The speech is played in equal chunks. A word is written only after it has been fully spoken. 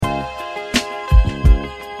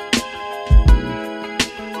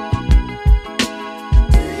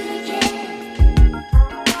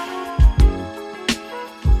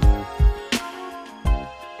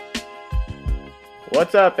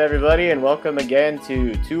What's up, everybody, and welcome again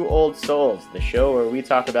to Two Old Souls, the show where we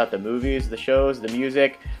talk about the movies, the shows, the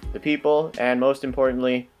music, the people, and most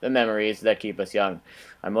importantly, the memories that keep us young.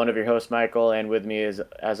 I'm one of your hosts, Michael, and with me,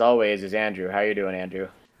 as always, is Andrew. How you doing, Andrew?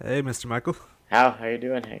 Hey, Mr. Michael. How you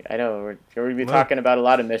doing? I know we're going to be Hello. talking about a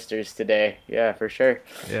lot of misters today. Yeah, for sure.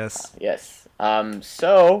 Yes. Yes.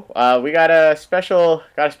 So we got a special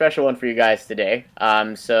one for you guys today.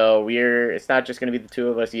 It's not just going to be the two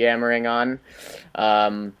of us yammering on.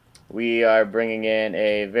 We are bringing in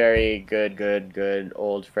a very good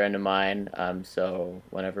old friend of mine. So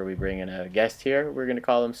whenever we bring in a guest here, we're going to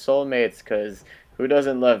call them soulmates, because who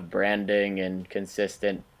doesn't love branding and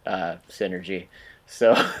consistent synergy?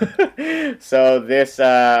 So, my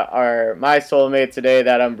soulmate today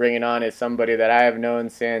that I'm bringing on is somebody that I have known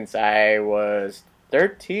since I was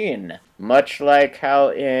 13. Much like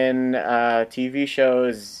how in TV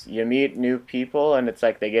shows you meet new people and it's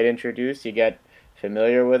like they get introduced, you get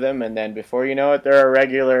familiar with them, and then before you know it, they're a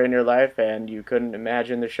regular in your life, and you couldn't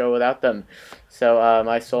imagine the show without them. So,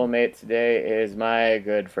 my soulmate today is my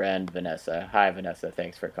good friend Vanessa. Hi, Vanessa.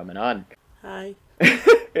 Thanks for coming on. Hi.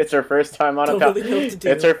 It's her first time on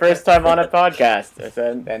It's her first time on a podcast,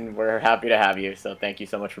 and we're happy to have you. So thank you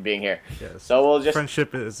so much for being here. Yes. So we'll just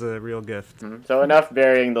friendship is a real gift. So enough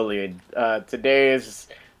burying the lead. Today's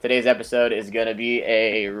episode is going to be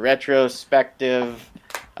a retrospective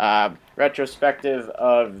of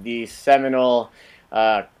the seminal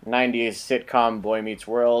 90s sitcom Boy Meets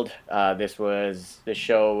World. This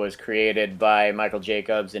show was created by Michael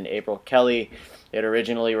Jacobs and April Kelly. It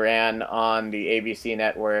originally ran on the ABC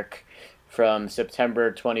network from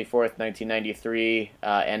September 24th, 1993,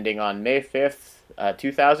 ending on May 5th,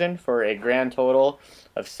 2000, for a grand total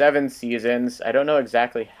of 7 seasons. I don't know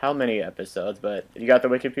exactly how many episodes, but you got the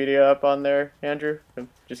Wikipedia up on there, Andrew? I'm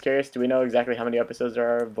just curious, do we know exactly how many episodes there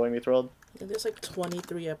are of Boy Meets World? There's like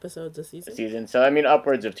 23 episodes a season. So, I mean,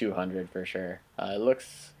 upwards of 200 for sure. It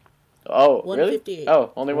looks... Oh, really?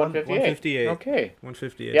 Oh, only 158. 158. Okay.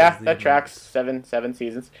 158. Yeah, that tracks. Seven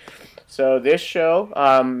seasons. So this show,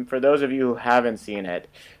 for those of you who haven't seen it,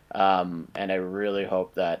 and I really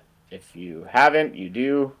hope that if you haven't, you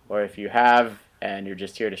do, or if you have and you're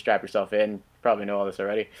just here to strap yourself in, you probably know all this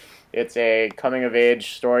already. It's a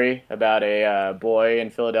coming-of-age story about a boy in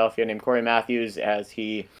Philadelphia named Corey Matthews as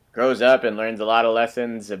he grows up and learns a lot of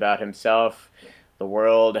lessons about himself, the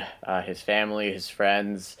world, his family, his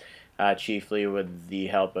friends, chiefly with the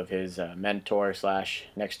help of his mentor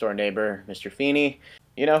 / next door neighbor, Mr. Feeney.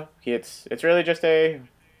 You know, it's really just a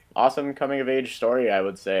awesome coming of age story, I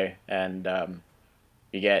would say, and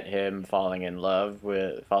you get him falling in love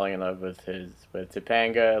with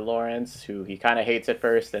Topanga Lawrence, who he kind of hates at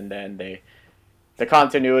first, and then the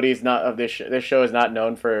continuity is not of this show is not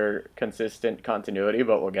known for consistent continuity,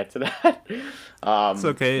 but we'll get to that. It's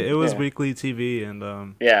okay. It was weekly TV,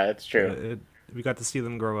 and yeah, it's true. We got to see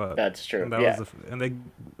them grow up. That's true. And I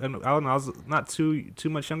don't know, I was not too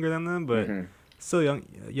much younger than them, but still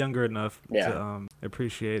younger enough to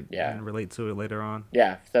appreciate and relate to it later on.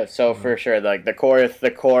 Yeah, so for sure, like the core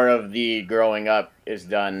of the growing up is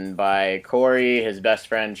done by Corey, his best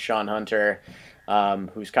friend Sean Hunter,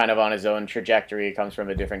 who's kind of on his own trajectory, comes from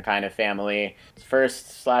a different kind of family.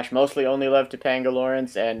 First / mostly only loved Topanga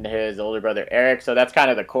Lawrence and his older brother Eric, so that's kind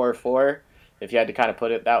of the core 4, if you had to kind of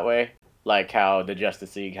put it that way. Like how the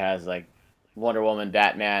Justice League has like Wonder Woman,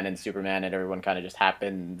 Batman, and Superman, and everyone kind of just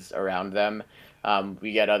happens around them.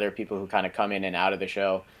 We get other people who kind of come in and out of the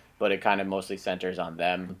show, but it kind of mostly centers on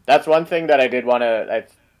them. That's one thing that I did want to...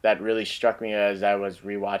 that really struck me as I was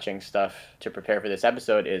rewatching stuff to prepare for this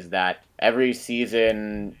episode, is that every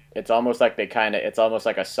season, it's almost like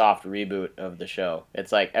a soft reboot of the show.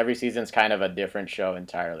 It's like every season's kind of a different show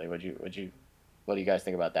entirely. What do you guys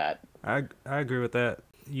think about that? I agree with that.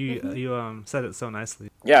 You said it so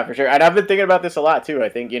nicely. Yeah, for sure. And I've been thinking about this a lot too. I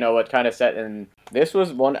think, what kind of set in this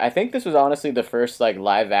was I think this was honestly the first like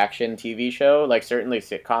live action TV show, like certainly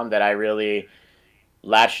sitcom, that I really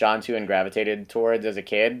latched onto and gravitated towards as a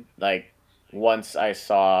kid. Like once I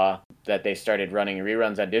saw that they started running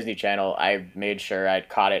reruns on Disney Channel, I made sure I'd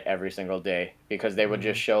caught it every single day, because they would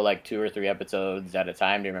just show like 2 or 3 episodes at a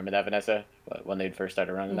time. Do you remember that, Vanessa? When they first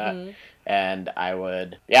started running that? And I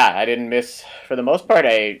didn't miss, for the most part,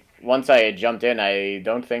 once I jumped in, I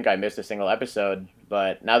don't think I missed a single episode.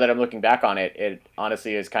 But now that I'm looking back on it, it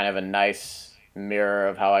honestly is kind of a nice mirror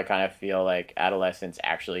of how I kind of feel like adolescence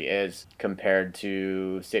actually is, compared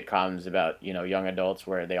to sitcoms about, young adults,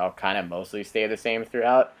 where they all kind of mostly stay the same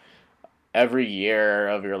throughout. Every year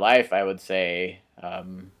of your life, I would say,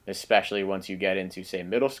 especially once you get into, say,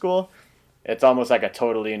 middle school, it's almost like a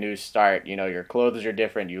totally new start. You know, your clothes are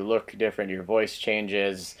different, you look different, your voice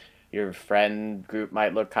changes, your friend group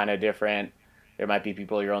might look kind of different. There might be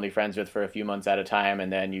people you're only friends with for a few months at a time,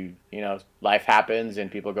 and then you know, life happens and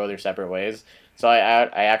people go their separate ways. So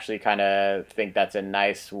I actually kind of think that's a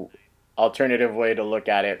nice alternative way to look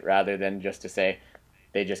at it, rather than just to say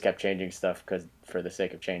they just kept changing stuff because for the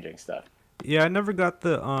sake of changing stuff. Yeah, I never got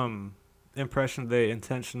the impression they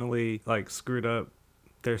intentionally like screwed up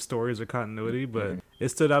their stories or continuity, but it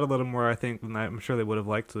stood out a little more, I think, than I'm sure they would have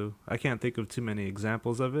liked to. I can't think of too many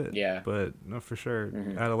examples of it. Yeah. But no, for sure,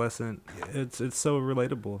 Adolescent, it's so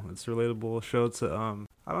relatable. It's a relatable show to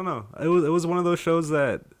I don't know. It was one of those shows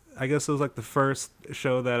that I guess it was like the first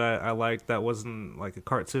show that I liked that wasn't like a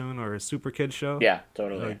cartoon or a super kid show. Yeah,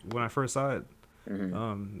 totally. Like when I first saw it,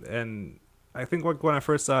 and I think like when I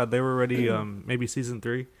first saw it, they were already maybe season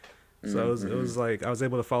 3. So it was like I was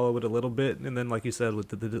able to follow it a little bit, and then like you said with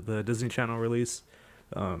the Disney Channel release,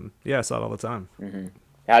 yeah, I saw it all the time.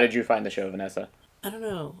 How did you find the show, Vanessa? I don't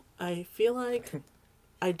know. I feel like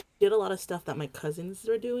I did a lot of stuff that my cousins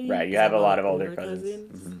were doing. Right, you have a lot of older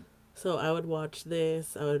cousins. So I would watch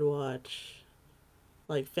this. I would watch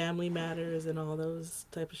like Family Matters and all those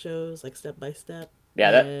type of shows, like Step by Step.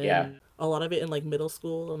 Yeah, a lot of it in like middle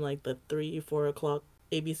school and like the 3-4 o'clock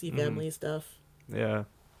ABC Family stuff. Yeah.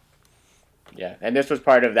 Yeah, and this was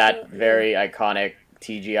part of that very iconic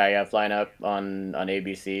TGIF lineup on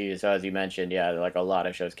ABC. So as you mentioned, yeah, like a lot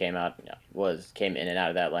of shows came in and out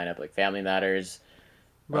of that lineup, like Family Matters.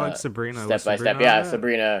 Well, like Sabrina. Step by Step, yeah,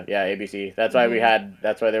 Sabrina, yeah, ABC. That's why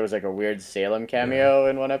that's why there was like a weird Salem cameo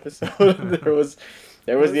in one episode. there was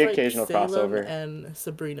the like occasional Salem crossover. And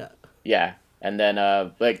Sabrina. Yeah. And then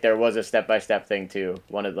like there was a Step by Step thing too.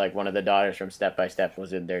 One of the daughters from Step by Step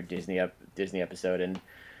was in their Disney episode, and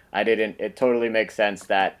it totally makes sense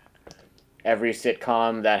that every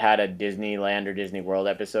sitcom that had a Disneyland or Disney World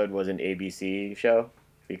episode was an ABC show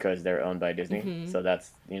because they're owned by Disney. So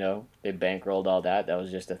that's, you know, they bankrolled all that. That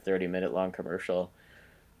was just a 30-minute long commercial.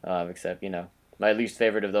 Except, you know, my least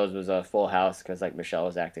favorite of those was Full House because like Michelle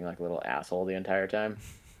was acting like a little asshole the entire time.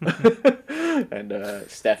 And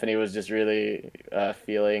Stephanie was just really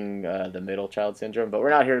feeling the middle child syndrome. But we're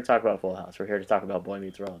not here to talk about Full House. We're here to talk about Boy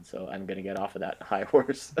Meets World. So I'm going to get off of that high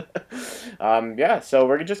horse. Yeah, so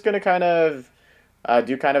we're just going to kind of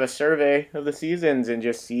do kind of a survey of the seasons and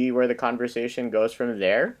just see where the conversation goes from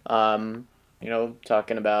there. You know,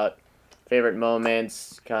 talking about favorite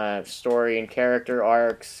moments, kind of story and character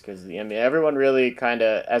arcs, because I mean, everyone really kind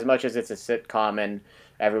of, as much as it's a sitcom and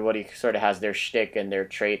everybody sort of has their shtick and their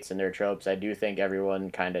traits and their tropes, I do think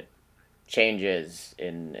everyone kind of changes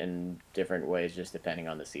in different ways just depending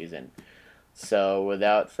on the season. So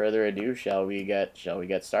without further ado, shall we get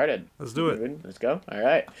started? Let's do it. Let's go. All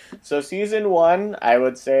right. So season 1, I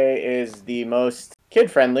would say, is the most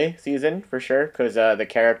kid-friendly season for sure, because the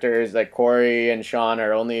characters like Corey and Sean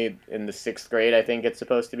are only in the 6th grade. I think it's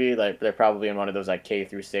supposed to be like they're probably in one of those like K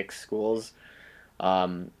through 6 schools.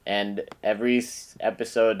 And every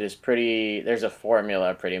episode is there's a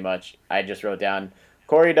formula pretty much. I just wrote down,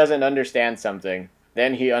 Corey doesn't understand something,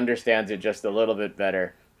 then he understands it just a little bit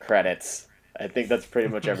better. Credits. I think that's pretty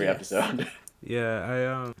much every episode.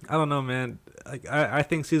 Yeah, I don't know, man. Like I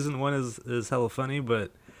think season 1 is hella funny,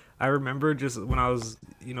 but I remember just when I was,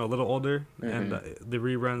 you know, a little older and the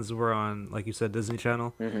reruns were on, like you said, Disney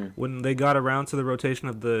Channel. When they got around to the rotation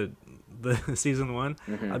of the season 1,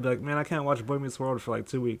 I'd be like, man, I can't watch Boy Meets World for like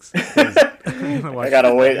 2 weeks. I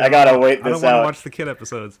gotta wait this out. I don't want to watch the kid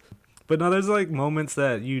episodes. But no, there's like moments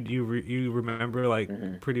that you remember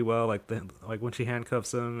like pretty well, like when she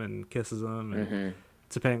handcuffs him and kisses him, and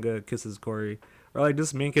Topanga kisses Corey, or like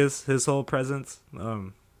just Minkus, his whole presence.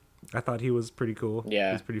 I thought he was pretty cool. Yeah,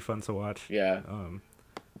 he was pretty fun to watch. Yeah,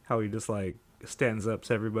 how he just like stands up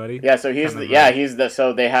to everybody. Yeah, so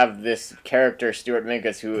so they have this character Stuart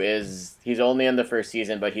Minkus he's only in the first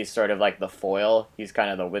season, but he's sort of like the foil. He's kind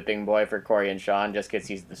of the whipping boy for Corey and Sean, just because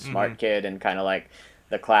he's the smart kid and kind of like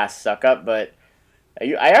the class suck up, but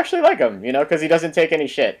I actually like him, you know, because he doesn't take any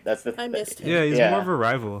shit. That's I missed him. Yeah, he's more of a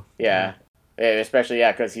rival. Yeah. Especially,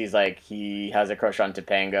 because he's like, he has a crush on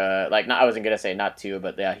Topanga. Like, I wasn't going to say not to,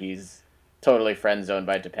 but yeah, he's totally friend-zoned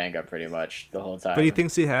by Topanga pretty much the whole time. But he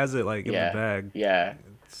thinks he has it, like, in the bag. Yeah.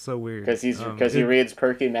 It's so weird. Because he reads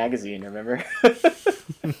Perky Magazine, remember?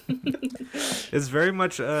 It's very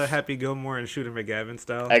much Happy Gilmore and Shooter McGavin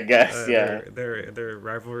style. I guess, yeah. Their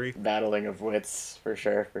rivalry. Battling of wits, for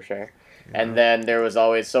sure. Yeah. And then there was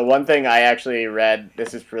always... So one thing I actually read,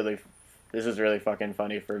 this is really fucking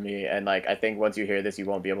funny for me, and like I think once you hear this, you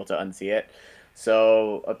won't be able to unsee it.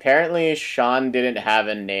 So apparently Sean didn't have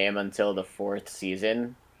a name until the 4th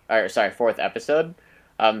season. or sorry, fourth episode.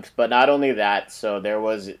 But not only that, so there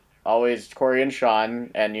was always Corey and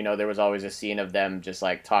Sean, and there was always a scene of them just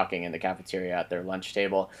like talking in the cafeteria at their lunch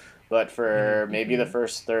table. But for maybe the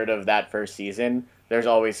first third of that first season, there's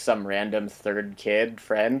always some random third kid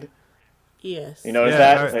friend. Yes. You notice Yeah,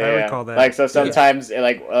 that? I recall that. Like so sometimes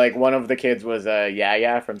like one of the kids was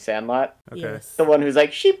Yaya from Sandlot. Okay. Yes. The one who's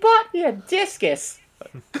like, she bought me a discus.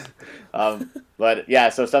 But yeah,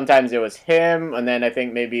 so sometimes it was him, and then I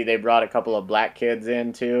think maybe they brought a couple of black kids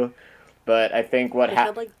in too. But I think what They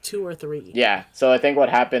had like 2 or 3. yeah, so I think what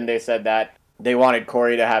happened, they said that they wanted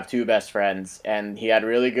Corey to have 2 best friends, and he had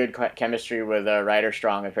really good chemistry with Ryder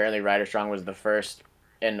Strong. Apparently, Ryder Strong was the first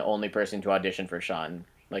and only person to audition for Sean.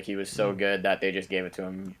 Like, he was so good that they just gave it to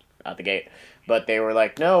him out the gate. But they were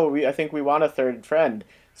like, no, I think we want a third friend.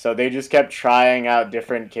 So they just kept trying out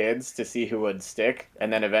different kids to see who would stick.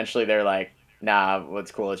 And then eventually they're like, nah,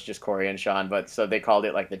 what's cool, it's just Corey and Sean. But so they called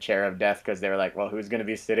it like the chair of death because they were like, well, who's going to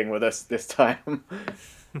be sitting with us this time?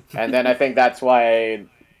 And then I think that's why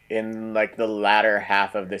in like the latter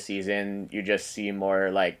half of the season, you just see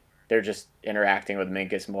more like they're just interacting with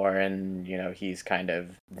Minkus more, and he's kind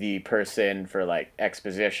of the person for like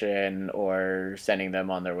exposition or sending them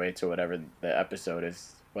on their way to whatever the episode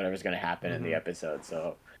is, whatever's going to happen in the episode.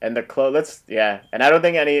 So, and the clothes, and I don't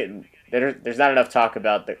think there's not enough talk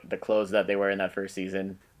about the clothes that they wear in that first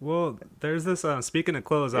season. Well, there's this, speaking of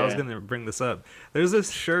clothes, I was going to bring this up. There's this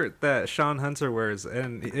shirt that Sean Hunter wears,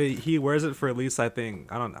 and he wears it for at least, I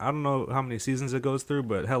think, I don't know how many seasons it goes through,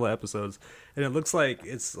 but hella episodes. And it looks like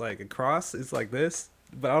it's like a cross. It's like this,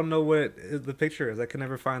 but I don't know what the picture is. I can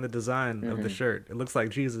never find the design of the shirt. It looks like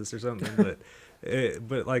Jesus or something,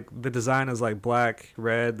 but like the design is like black,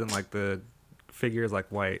 red, and like the figure is like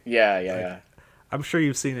white. Yeah. I'm sure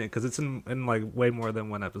you've seen it because it's in like way more than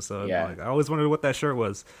one episode. Yeah. Like, I always wondered what that shirt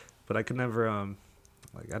was, but I could never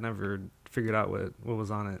I never figured out what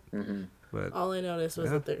was on it. Mm-hmm. But all I noticed was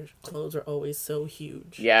that their clothes are always so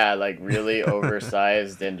huge. Yeah, like really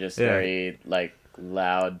oversized and just very like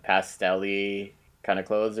loud pastel-y kind of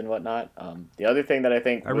clothes and whatnot. The other thing that I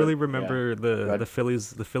think I really remember the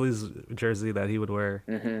Phillies jersey that he would wear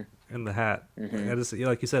and the hat. Like, I just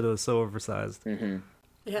like you said, it was so oversized.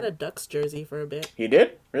 They had a Ducks jersey for a bit. He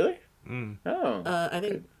did? Really? Oh. I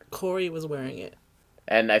think Corey was wearing it.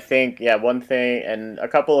 And I think, one thing, and a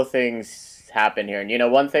couple of things happen here.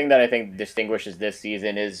 And, one thing that I think distinguishes this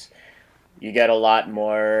season is you get a lot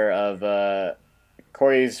more of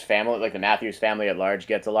Corey's family, like the Matthews family at large,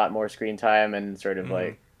 gets a lot more screen time and sort of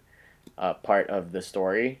like part of the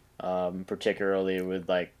story, particularly with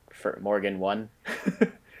like Morgan 1.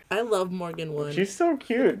 I love Morgan 1. She's so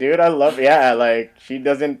cute, dude. I love, like,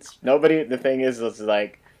 the thing is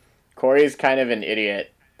like, Corey's kind of an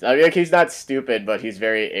idiot. I mean, like, he's not stupid, but he's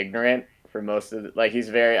very ignorant for most of he's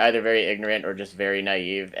either very ignorant or just very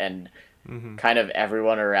naive, and kind of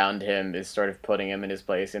everyone around him is sort of putting him in his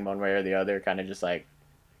place in one way or the other, kind of just, like,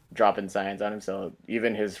 dropping signs on him, so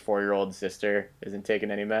even his 4-year-old sister isn't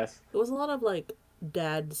taking any mess. It was a lot of, like,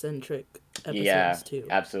 dad-centric episodes, too.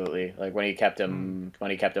 Absolutely. Like, when he kept him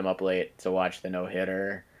up late to watch the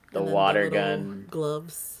no-hitter, the water gun.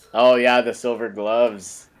 Gloves. Oh, yeah, the silver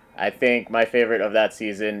gloves. I think my favorite of that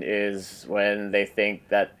season is when they think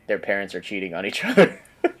that their parents are cheating on each other.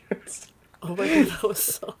 Oh my god, that was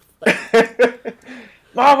so funny.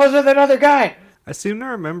 Mom was with another guy! I seem to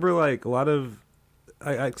remember, like, a lot of...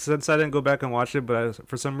 since I didn't go back and watch it, but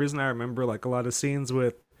for some reason I remember, like, a lot of scenes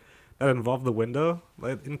that involved the window,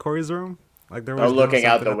 like, in Corey's room. Like, there was looking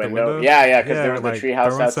out the window. Yeah, because there was the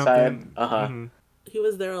treehouse outside. He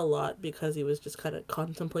was there a lot because he was just kind of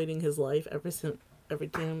contemplating his life every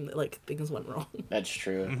time like things went wrong. That's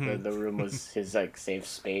true. The room was his like safe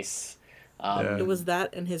space. It was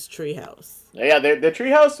that and his treehouse. Yeah, the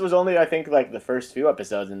treehouse was only I think like the first few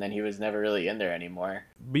episodes, and then he was never really in there anymore.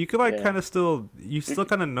 But you could like kind of still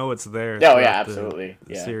kind of know it's there. Oh yeah, absolutely.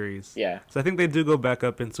 The series. Yeah. So I think they do go back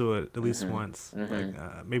up into it at least once.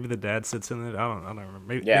 Like, maybe the dad sits in it. I don't remember.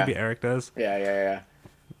 Maybe Eric does. Yeah.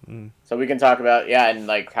 So we can talk about and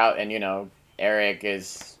like how Eric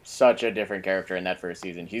is such a different character in that first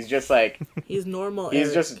season. He's just like he's normal.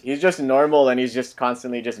 He's just normal, and he's just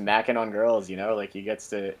constantly just macking on girls. Like he gets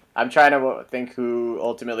to. I'm trying to think who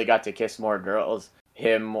ultimately got to kiss more girls,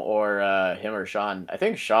 him or Sean. I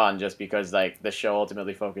think Sean, just because like the show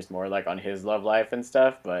ultimately focused more like on his love life and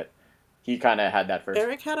stuff. But he kind of had that first.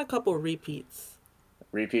 Eric had a couple repeats.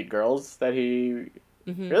 Repeat girls that he.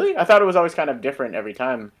 Really? I thought it was always kind of different every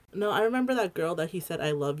time. No, I remember that girl that he said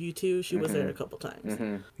 "I love you" to. She was there a couple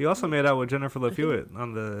times. He also made out with Jennifer Love Hewitt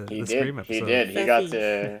on the Scream episode. He did. He got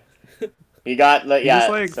to. He got He just yeah,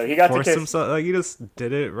 like so he got to forced kiss. himself. Like he just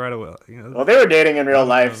did it right away. You know, Well, they were dating in I real don't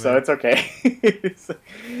life, know, so man. it's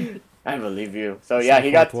okay. I believe you. So It's yeah,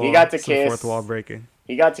 some fourth he wall. got to Some fourth wall kiss. breaking.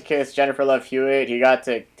 He got to kiss Jennifer Love Hewitt. He got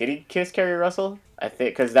to did he kiss Carrie Russell? I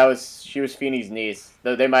think because that was she was Feeney's niece.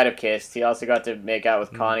 Though they might have kissed. He also got to make out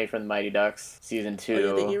with Mm. Connie from the Mighty Ducks season Oh yeah,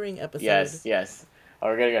 the 2. earring episode. Yes, yes. Oh,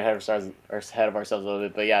 we're gonna get ahead of ourselves a little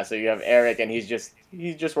bit, but yeah. So you have Eric, and he's just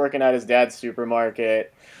working at his dad's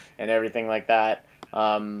supermarket, and everything like that.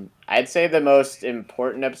 I'd say the most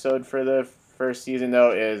important episode for the first season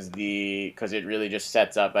though is because it really just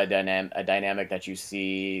sets up a dynamic that you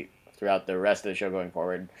see throughout the rest of the show going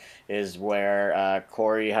forward, is where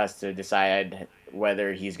Corey has to decide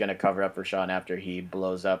whether he's going to cover up for Sean after he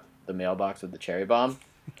blows up the mailbox with the cherry bomb.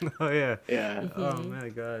 Oh yeah. Yeah. Oh Hmm. my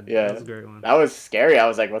god, that Yeah. was a great one. That was scary. I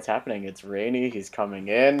was like, what's happening? It's rainy. He's coming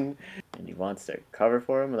in and he wants to cover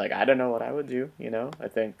for him. Like, I don't know what I would do, you know? I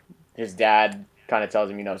think his dad kind of tells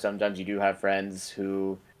him, sometimes you do have friends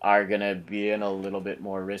who are going to be in a little bit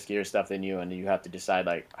more riskier stuff than you, and you have to decide,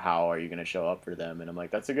 like, how are you going to show up for them? And I'm like,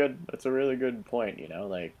 that's a really good point,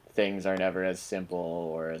 Like, things are never as simple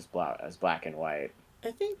or as black and white. I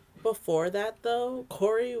think before that though,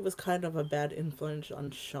 Corey was kind of a bad influence on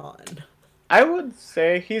Sean. I would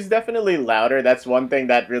say he's definitely louder. That's one thing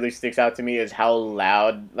that really sticks out to me is how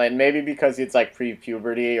loud, like maybe because it's like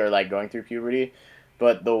pre-puberty or like going through puberty,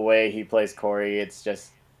 but the way he plays Corey, it's just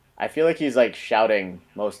I feel like he's like shouting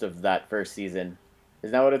most of that first season.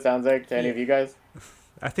 Isn't that what it sounds like to any Yeah. of you guys?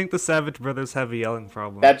 I think the Savage brothers have a yelling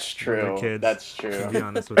problem. That's when they're true. kids, That's to true. be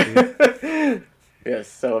honest with you. Yes,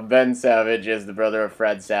 so Ben Savage is the brother of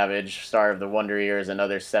Fred Savage, star of The Wonder Years,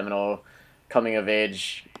 another seminal coming of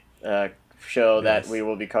age uh, show that Yes. we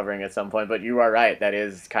will be covering at some point. But you are right, that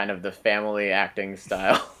is kind of the family acting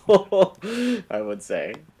style, I would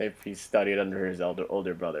say. If he studied under his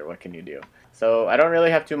older brother, what can you do? So I don't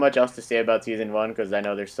really have too much else to say about season 1 because I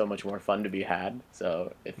know there's so much more fun to be had.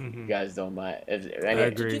 So if you guys don't mind, I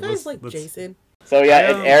agree. Did you guys like Let's- Jason? so yeah,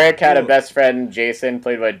 I, Eric had a well- best friend, Jason,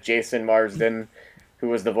 played by Jason Marsden, who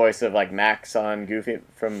was the voice of like Max on Goofy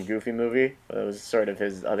movie. It was sort of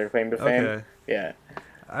his other claim to fame. Okay. Yeah.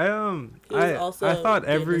 He was also I thought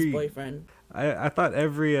Gaben's every boyfriend. I thought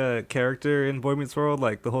every character in Boy Meets World,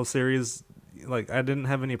 like the whole series, like I didn't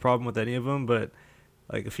have any problem with any of them, but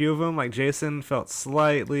like a few of them, like Jason, felt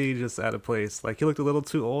slightly just out of place. Like he looked a little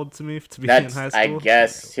too old to me to be in That's high I school.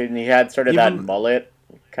 guess he had sort of that Even- mullet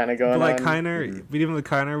kind of going But like on. Kiner, but even the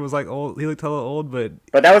Kiner was like old. He looked hella old, but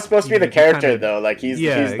But that was supposed to be the he character kinda- though. Like he's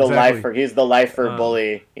Yeah, the exactly. he's the lifer Um,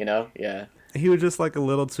 bully, Yeah. he was just like a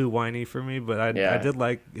little too whiny for me. But I Yeah. did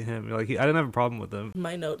like him. Like I didn't have a problem with him.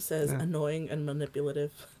 My note says annoying and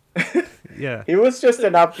manipulative. Yeah. He was just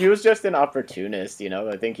an opportunist,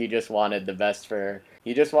 I think he just wanted the best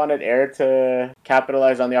he just wanted Eric to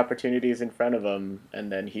capitalize on the opportunities in front of him,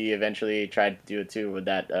 and then he eventually tried to do it too with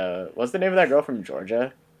that what's the name of that girl from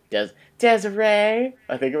Georgia? Desiree,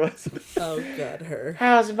 I think it was. Oh god, her.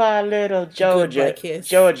 How's my little Goodbye kiss.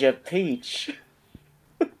 Georgia peach?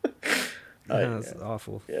 That was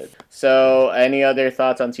awful. Good. So, any other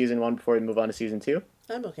thoughts on season 1 before we move on to season 2?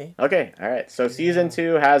 I'm okay. Okay, all right. So season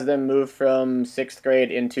 2 has them move from 6th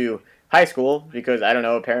grade into high school because I don't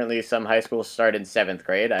know. Apparently, some high schools start in 7th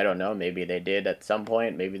grade. I don't know. Maybe they did at some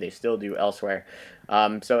point. Maybe they still do elsewhere.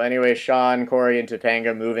 So anyway, Sean, Corey, and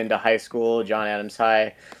Topanga move into high school, John Adams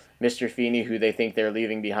High. Mr. Feeney, who they think they're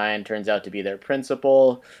leaving behind, turns out to be their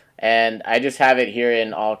principal. And I just have it here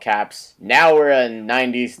in all caps. Now we're a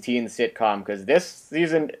 90s teen sitcom because this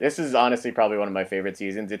is honestly probably one of my favorite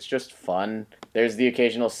seasons. It's just fun. There's the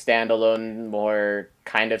occasional standalone, more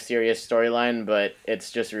kind of serious storyline, but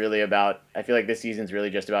it's just really about, I feel like this season's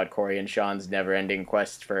really just about Corey and Sean's never-ending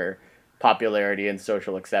quest for popularity and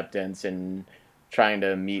social acceptance and trying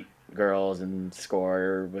to meet girls and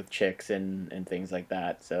score with chicks and things like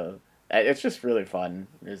that. So it's just really fun.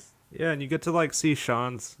 Yeah, and you get to like see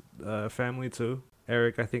Sean's family too.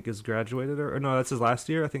 Eric, I think, is graduated, or no, that's his last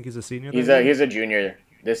year. I think he's a senior. He's that year. he's a junior.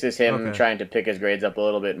 This is him Okay. trying to pick his grades up a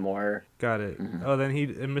little bit more. Got it. Oh, then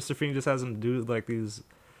Mr. Feeney just has him do like these.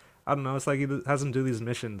 I don't know. It's like he has him do these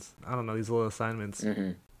missions. I don't know, these little assignments.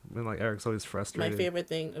 And like Eric's always My frustrated. favorite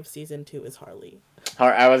thing of season 2 is Harley.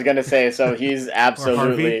 I was gonna say, so he's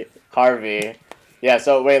absolutely Harvey. Yeah.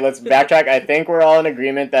 So wait, let's backtrack. I think we're all in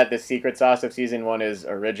agreement that the secret sauce of season 1 is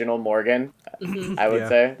original Morgan. I would Yeah,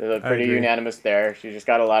 say they're pretty agree. unanimous there. She just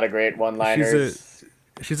got a lot of great one-liners.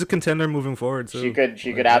 She's a contender moving forward. So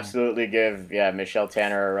She could absolutely give Michelle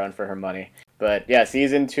Tanner a run for her money. But yeah,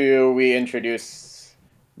 season 2 we introduce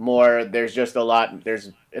more. There's just a lot.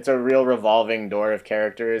 It's a real revolving door of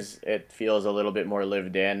characters. It feels a little bit more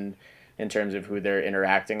lived in. in terms of who they're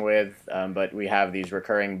interacting with. But we have these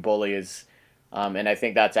recurring bullies. And I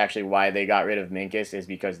think that's actually why they got rid of Minkus, is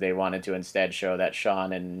because they wanted to instead show that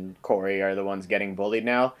Sean and Corey are the ones getting bullied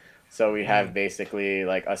now. So we have basically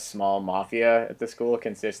like a small mafia at the school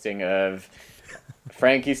consisting of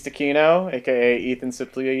Frankie Stachino, aka Ethan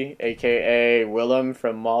Suplee, aka Willem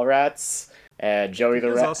from Mallrats, Joey He the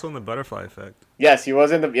was Rat. also in the Butterfly Effect. Yes, he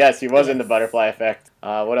was in the Butterfly Effect.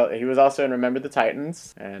 What else? He was also in Remember the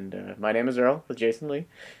Titans and My Name is Earl with Jason Lee.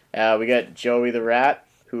 We got Joey the Rat,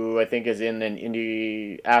 who I think is in an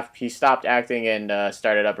indie. He stopped acting and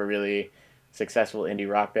started up a really successful indie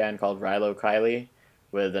rock band called Rilo Kiley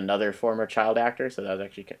with another former child actor. So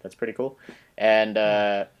that's pretty cool. And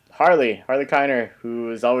Harley Kiner,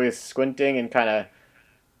 who is always squinting and kind of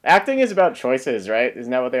acting is about choices, right?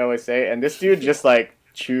 Isn't that what they always say? And this dude just like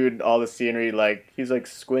chewed all the scenery. Like he's like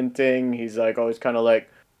squinting. He's like always kind of like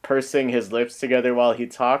pursing his lips together while he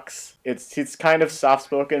talks. He's kind of soft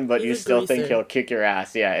spoken, but He's you a still think greaser. he'll kick your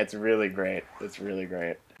ass. Yeah, it's really great. It's really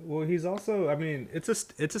great. Well, he's also. I mean, it's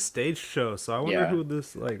a stage show, so I wonder Yeah. who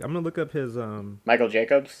this. Like, I'm gonna look up his. Michael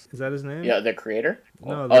Jacobs. Is that his name? Yeah, the creator.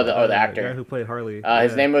 No. The actor. guy who played Harley. His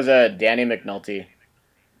Yeah, name was Danny McNulty.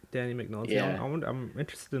 Danny McNulty. Yeah. I'm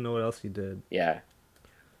interested to know what else he did, Yeah.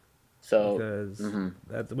 So because mhm.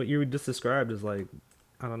 that's what you just described is like,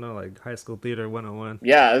 I don't know, like high school theater 101.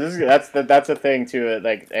 Yeah, that's a thing too.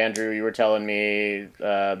 Like Andrew, you were telling me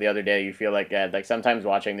the other day, you feel like like sometimes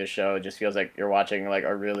watching this show, it just feels like you're watching like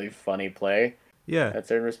a really funny play Yeah, at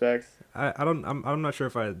certain respects. I'm not sure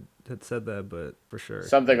if I had said that, but for sure.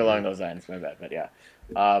 Something along those lines. My bad, but yeah.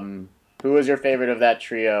 Who was your favorite of that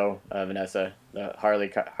trio, Vanessa?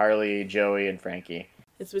 Harley, Joey, and Frankie.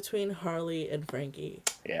 It's between Harley and Frankie.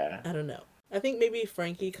 Yeah, I don't know. I think maybe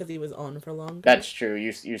Frankie because he was on for longer. that's true.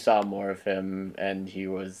 You saw more of him, and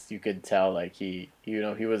you could tell like he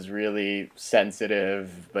was really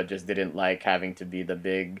sensitive, but just didn't like having to be the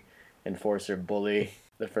big enforcer bully.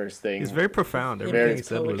 The first thing. He's very profound. Very Everything he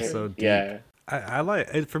said was poetry. so deep. Yeah. I like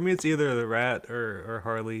it. For me, it's either the Rat or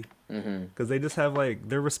Harley, because they just have like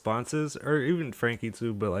their responses, or even Frankie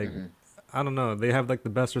too. But like, I don't know, they have like the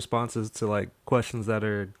best responses to like questions that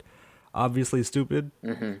are obviously stupid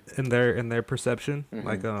in their perception.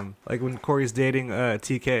 Like when Corey's dating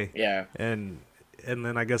TK, Yeah. and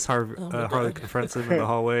then I guess Harley God. confronts him in the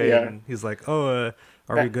hallway, Yeah. and he's like, "Oh,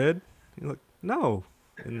 are we good?" He's like, "No."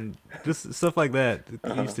 And just stuff like that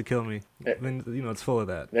used to kill me. Then it's full of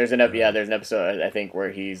that. There's an episode I think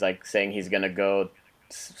where he's like saying he's gonna go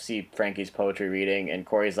see Frankie's poetry reading, and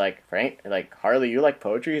Corey's like, Harley, you like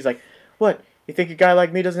poetry? He's like, what? You think a guy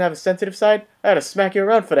like me doesn't have a sensitive side? I gotta smack you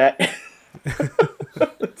around for that.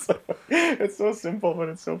 It's so simple, but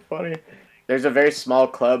it's so funny. There's a very small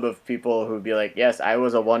club of people who'd be like, yes, I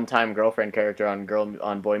was a one-time girlfriend character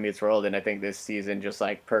on Boy Meets World, and I think this season, just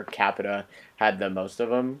like per capita, had the most of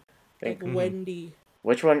them. I think. Like Wendy.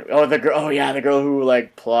 Which one? Oh, the girl. Oh, yeah, the girl who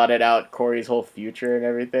like plotted out Corey's whole future and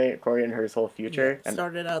everything. Corey and hers whole future. And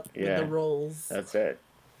Started out yeah. with the roles. that's it.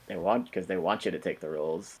 They want you to take the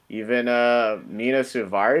roles. Even Mina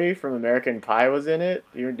Suvari from American Pie was in it.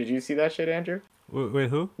 Did you see that shit, Andrew? Wait,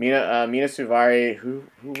 who? Mina Suvari. Who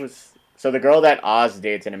was? So the girl that Oz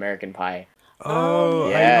dates in American Pie. Oh,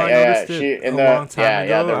 Yeah, I yeah. noticed She it in a the long time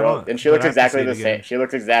yeah, ago. the I role, don't- and she but looks I have to exactly see the it same. again. She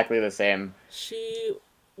looks exactly the same. She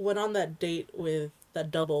went on that date with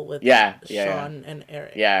that double with Yeah, Sean and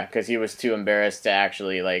Eric. Yeah, because he was too embarrassed to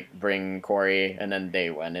actually like bring Corey, and then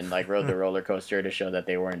they went and like rode the roller coaster to show that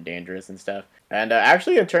they weren't dangerous and stuff. And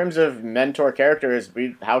actually, in terms of mentor characters,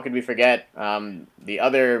 how could we forget the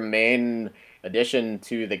other main addition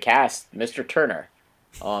to the cast, Mr. Turner,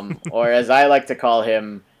 or as I like to call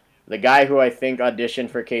him, the guy who I think auditioned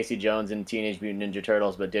for Casey Jones in Teenage Mutant Ninja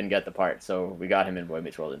Turtles but didn't get the part, so we got him in Boy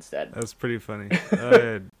Meets World instead. That's pretty funny.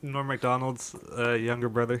 Norm Macdonald's younger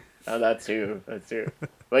brother. Oh, that too.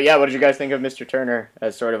 But yeah, what did you guys think of Mr. Turner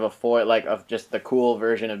as sort of a foil, like of just the cool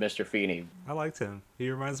version of Mr. Feeney? I liked him. He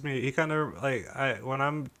reminds me. He kind of like when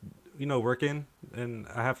I'm working and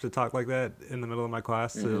I have to talk like that in the middle of my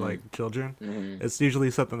class to like children. It's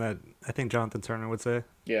usually something that I think Jonathan Turner would say.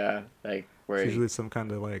 Yeah, like where It's usually some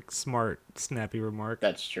kind of like smart, snappy remark.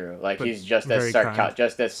 that's true. Like But he's just very kind.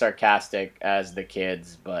 just as sarcastic as the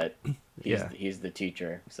kids, but Yeah. he's the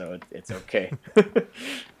teacher, so it's okay.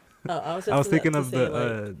 Oh, I was, I was thinking to of say,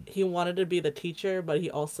 the, he wanted to be the teacher, but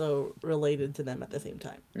he also related to them at the same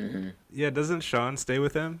time. Yeah, doesn't Sean stay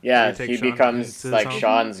with him? Yeah, Does he Sean becomes into his like home?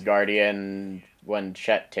 Sean's guardian when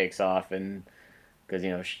Chet takes off and because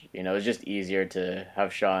it's just easier to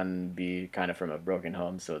have Sean be kind of from a broken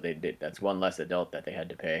home, so they did. That's one less adult that they had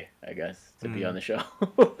to pay, I guess, to be on the show.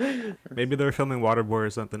 Maybe they were filming Waterboy or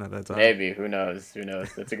something at that time. Maybe, who knows? Who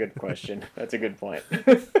knows? That's a good question. That's a good point.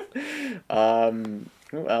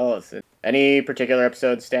 Who else? Any particular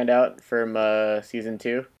episodes stand out from season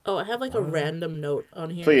 2? Oh, I have like a random note on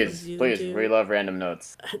here. Please. We love random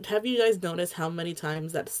notes. Have you guys noticed how many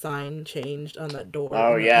times that sign changed on that door?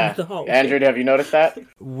 Oh, yeah. The hallway? Andrew, have you noticed that?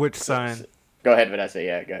 Which sign? Go ahead, Vanessa.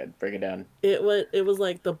 Yeah, go ahead. Break it down. It was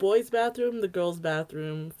like the boys' bathroom, the girls'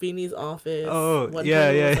 bathroom, Feeney's office. Oh, One yeah,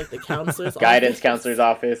 time it yeah. was like the counselor's Guidance office. counselor's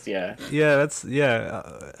office. Yeah. Yeah,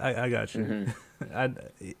 I got you.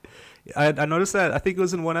 I noticed that. I think it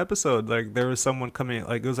was in one episode. Like there was someone coming.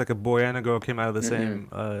 Like it was like a boy and a girl came out of the same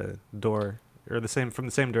door or from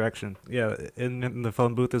the same direction. Yeah, in the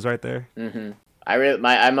phone booth is right there.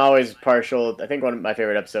 I'm always partial. I think one of my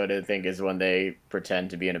favorite episodes is when they pretend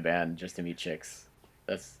to be in a band just to meet chicks.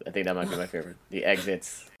 I think that might be my favorite. The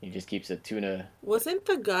exits. He just keeps a tuna. Wasn't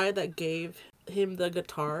the guy that gave him the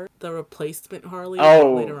guitar the replacement Harley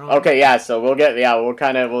Oh, later on? okay, yeah. So we'll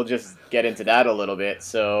just get into that a little bit.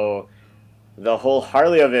 So the whole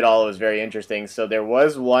Harley of it all was very interesting. So there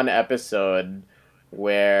was one episode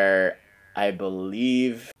where I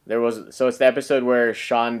believe so it's the episode where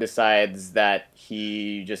Sean decides that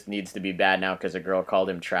he just needs to be bad now because a girl called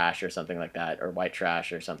him trash or something like that, or white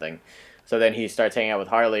trash or something. So then he starts hanging out with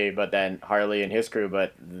Harley, but then Harley and his crew,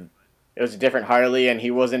 but it was a different Harley, and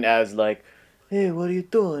he wasn't as like, hey, what are you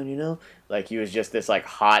doing, Like, he was just this, like,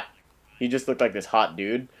 he just looked like this hot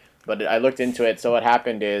dude. But I looked into it, so what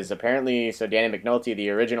happened is, apparently, Danny McNulty,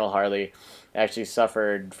 the original Harley, actually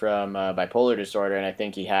suffered from bipolar disorder, and I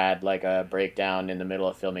think he had, like, a breakdown in the middle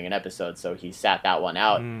of filming an episode, so he sat that one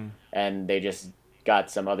out, and they just got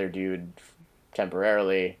some other dude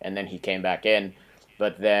temporarily, and then he came back in.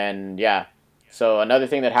 But then, yeah. So another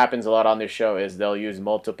thing that happens a lot on this show is they'll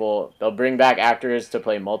bring back actors to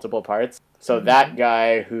play multiple parts. So that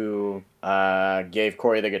guy who gave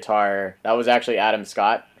Corey the guitar, that was actually Adam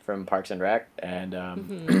Scott from Parks and Rec,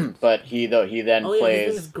 and but he then plays.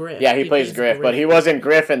 His name is Griff. Yeah, he plays Griff, but he wasn't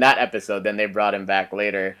Griff in that episode. Then they brought him back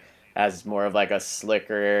later as more of like a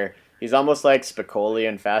slicker. He's almost like Spicoli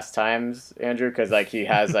in Fast Times, Andrew, because like he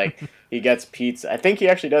has like he gets pizza. I think he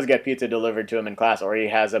actually does get pizza delivered to him in class, or he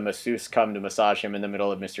has a masseuse come to massage him in the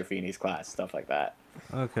middle of Mr. Feeney's class, stuff like that.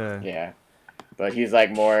 Okay. Yeah, but he's like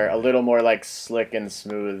a little more like slick and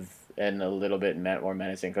smooth, and a little bit more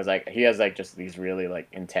menacing because like he has like just these really like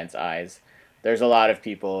intense eyes. There's a lot of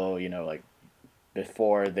people, like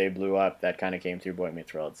before they blew up that kind of came through Boy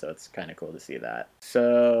Meets World, so it's kind of cool to see that.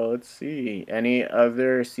 So let's see, any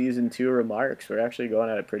other season 2 remarks? We're actually going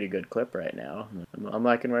at a pretty good clip right now. I'm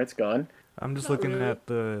liking where it's going. I'm just looking at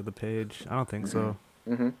the page. I don't think so.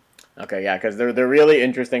 Okay, yeah, because the really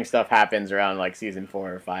interesting stuff happens around like season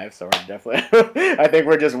 4 or 5, so we're definitely I think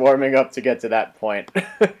we're just warming up to get to that point.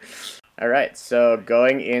 All right, so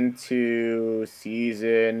going into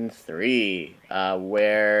season 3,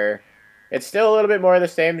 where it's still a little bit more of the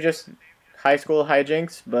same, just high school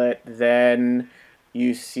hijinks, but then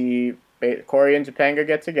you see Corey and Topanga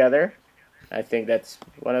get together. I think that's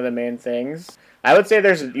one of the main things. I would say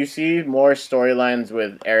you see more storylines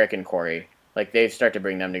with Eric and Corey. Like, they start to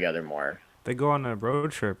bring them together more. They go on a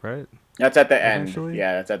road trip, right? That's at the end. Eventually?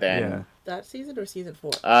 Yeah, that's at the end. Yeah. That season or season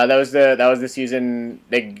 4? That was the season.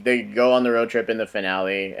 They go on the road trip in the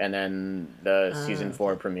finale, and then the season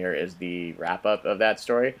 4 premiere is the wrap up of that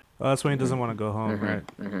story. Oh, that's when he doesn't want to go home, right?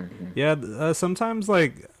 Yeah. Sometimes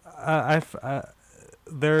like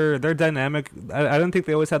their dynamic. I don't think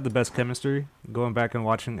they always had the best chemistry. Going back and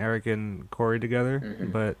watching Eric and Corey together,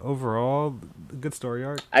 but overall, good story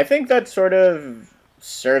arc. I think that sort of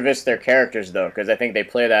service their characters though, because I think they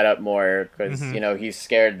play that up more because Corey's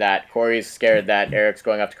scared that Eric's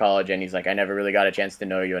going off to college, and he's like, I never really got a chance to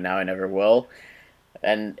know you, and now I never will.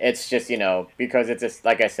 And it's just because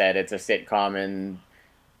like I said, it's a sitcom, and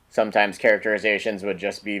sometimes characterizations would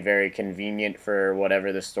just be very convenient for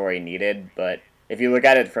whatever the story needed. But if you look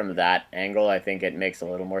at it from that angle, I think it makes a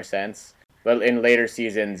little more sense. But in later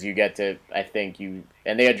seasons, you get to,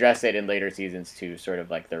 and they address it in later seasons too, sort of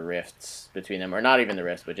like the rifts between them, or not even the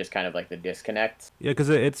rifts, but just kind of like the disconnect. Yeah, because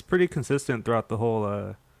it's pretty consistent throughout the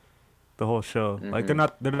whole show. Like they're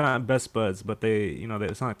not best buds, but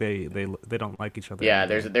it's not like they don't like each other. Yeah,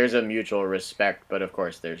 there's a mutual respect, but of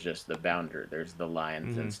course there's just the boundary, there's the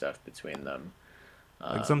lines and stuff between them.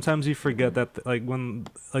 Like sometimes you forget that, like when,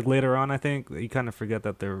 like later on, I think you kind of forget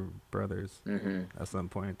that they're brothers at some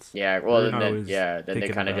points. Yeah, well, then they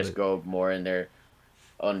kind of thinking just about go more in their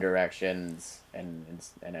own directions and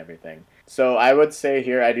everything. So I would say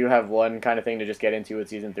here I do have one kind of thing to just get into with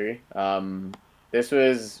season 3. This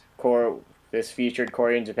was this featured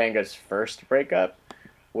Corey and Topanga's first breakup,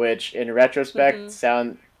 which in retrospect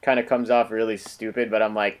sound kind of comes off really stupid, but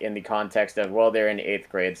I'm like, in the context of, well, they're in 8th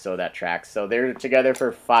grade, so that tracks. So they're together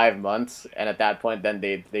for 5 months, and at that point then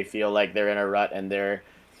they feel like they're in a rut, and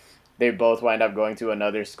they both wind up going to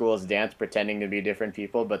another school's dance pretending to be different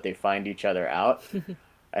people, but they find each other out.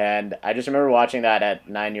 And I just remember watching that at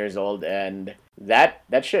 9 years old, and that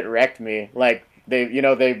shit wrecked me. Like, they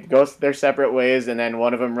go their separate ways, and then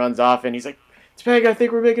one of them runs off, and he's like, Topanga, I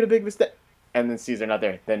think we're making a big mistake. And then sees they're not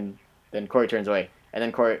there. Then Corey turns away. And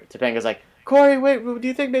then Topanga's like, Corey, wait, do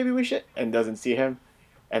you think maybe we should? And doesn't see him.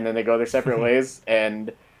 And then they go their separate ways.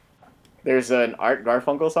 And there's an Art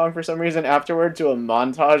Garfunkel song for some reason afterward to a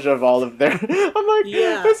montage of all of their... I'm like,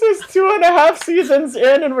 This is 2.5 seasons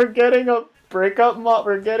in, and we're getting a breakup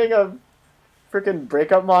we're getting a freaking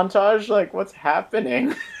breakup montage. Like, what's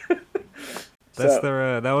happening?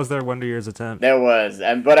 That was their Wonder Years attempt. There was,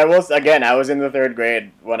 but I was in the 3rd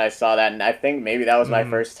grade when I saw that, and I think maybe that was my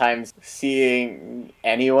first time seeing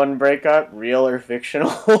anyone break up, real or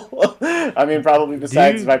fictional. I mean, probably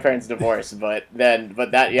besides my parents' divorce, but that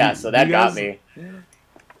got me.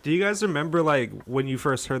 Do you guys remember, like, when you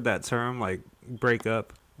first heard that term, like, break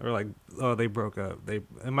up? Or like, oh, they broke up. It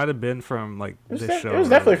might have been from like this show. It was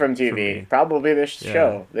definitely from TV. Probably this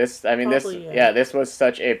show. This was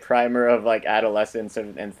such a primer of like adolescence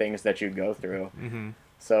and things that you go through. Mm-hmm.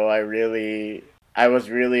 So I was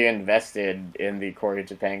really invested in the Corey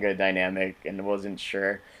Topanga dynamic and wasn't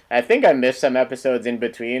sure. I think I missed some episodes in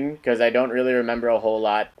between because I don't really remember a whole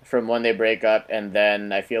lot from when they break up, and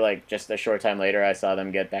then I feel like just a short time later I saw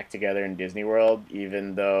them get back together in Disney World,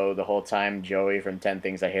 even though the whole time Joey from 10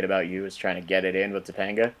 Things I Hate About You was trying to get it in with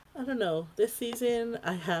Topanga. I don't know. This season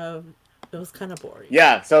it was kind of boring.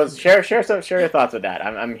 Yeah, so share your thoughts with that.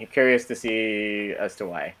 I'm curious to see as to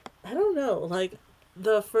why. I don't know. Like,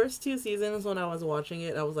 the first 2 seasons when I was watching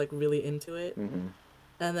it, I was like really into it. Mm-hmm.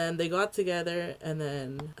 And then they got together, and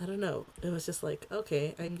then, I don't know, it was just like,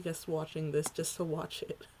 okay, I'm just watching this just to watch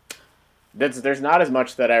it. There's not as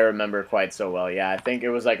much that I remember quite so well. Yeah, I think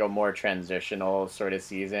it was like a more transitional sort of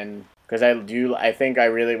season. Because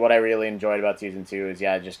what I really enjoyed about season 2 is,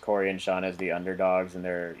 just Corey and Sean as the underdogs, and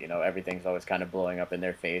they're, everything's always kind of blowing up in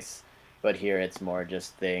their face. But here it's more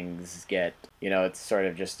just things get, it's sort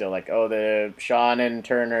of just still like, oh, the Sean and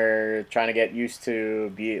Turner trying to get used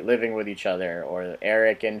to living with each other, or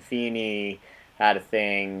Eric and Feeney had a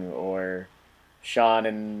thing, or Sean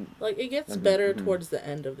and... Like, it gets better towards the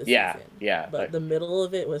end of the season. Yeah. But the middle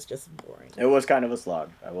of it was just boring. It was kind of a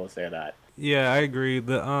slog, I will say that. Yeah, I agree.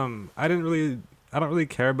 I don't really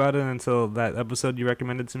care about it until that episode you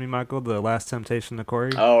recommended to me, Michael, The Last Temptation of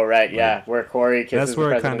Corey. Oh, right, yeah, where Corey kisses that's where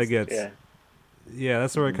the it kind of president's... gets... Yeah,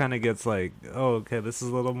 that's where it kind of gets like, oh, okay, this is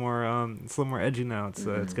a little more, it's a little more edgy now. It's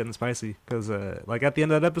getting spicy because, like at the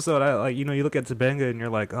end of that episode, you look at Topanga and you're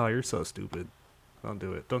like, oh, you're so stupid. Don't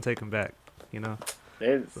do it. Don't take him back.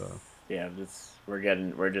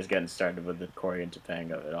 We're just getting started with the Corey and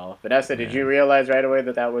Topanga of it all. Vanessa, did you realize right away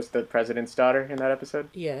that was the president's daughter in that episode?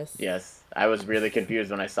 Yes. Yes, I was really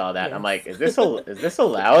confused when I saw that. Yes. I'm like, is this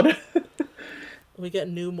allowed? We get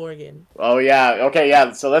New Morgan. Oh, yeah. Okay,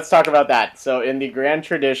 yeah. So let's talk about that. So in the grand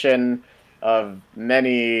tradition of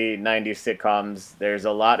many 90s sitcoms, there's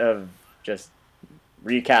a lot of just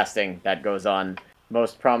recasting that goes on.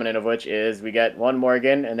 Most prominent of which is we get one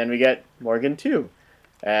Morgan, and then we get Morgan 2.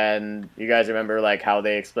 And you guys remember, like, how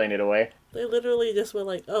they explained it away? They literally just were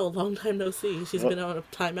like, oh, long time no see. She's been on a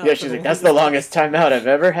timeout. Yeah, she's like, that's the longest timeout I've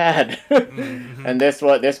ever had. Mm-hmm. And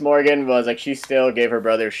this Morgan was like, she still gave her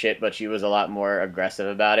brother shit, but she was a lot more aggressive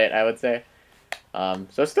about it, I would say. So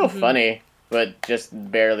it's still funny, but just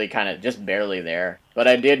barely there. But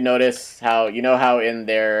I did notice how in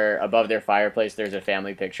above their fireplace, there's a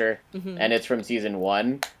family picture, and it's from season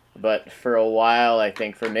 1. But for a while, I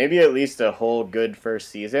think for maybe at least a whole good first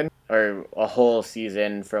season, or a whole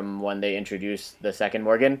season from when they introduced the second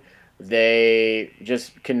Morgan, they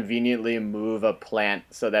just conveniently move a plant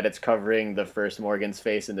so that it's covering the first Morgan's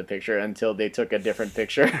face in the picture until they took a different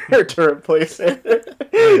picture to replace it.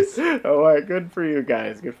 Nice. Oh, right, good for you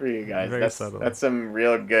guys. Very subtle. That's some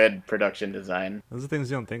real good production design. Those are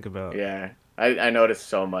things you don't think about. Yeah, I noticed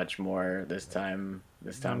so much more this time.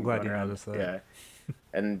 I'm glad you noticed that. Yeah.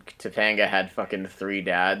 And Topanga had fucking 3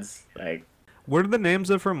 dads. Like, what are the names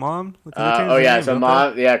of her mom? Topanga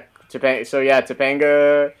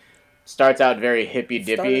starts out very hippy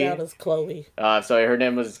dippy. Started out as Chloe. So her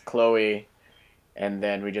name was Chloe, and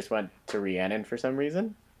then we just went to Rhiannon for some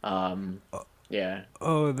reason. Yeah.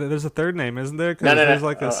 Oh, there's a third name, isn't there? No, Because no, there's no.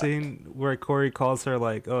 like a scene where Corey calls her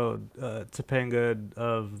like, "Oh, Topanga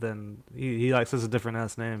of." Then he like says a different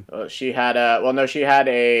ass name. Well, she had a. Well, no, she had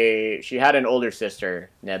an older sister,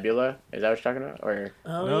 Nebula. Is that what you're talking about, or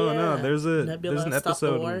Oh No, no, yeah, there's Nebula an stop the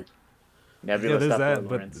episode. war. Yeah, Nebula there's stuff with that,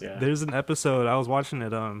 but Lawrence? Yeah. there's an episode I was watching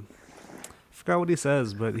it. I forgot what he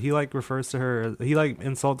says, but he like refers to her. He like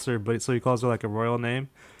insults her, but so he calls her like a royal name.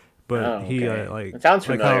 But Oh, he okay. like It sounds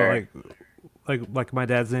like how familiar. like my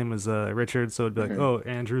dad's name is Richard, so it'd be like, Mhm. oh,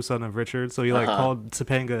 Andrew, son of Richard. So he like Uh-huh. called Oh.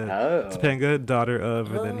 Topanga, daughter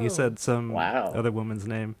of, and then he Oh. said some Wow. other woman's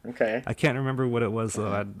name. Okay. I can't remember what it was though.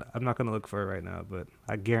 Uh-huh. I'm not gonna look for it right now, but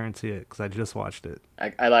I guarantee it because I just watched it.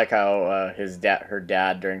 I like how her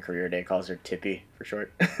dad during career day calls her Tippy for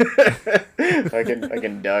short.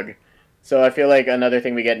 Fucking Doug. So I feel like another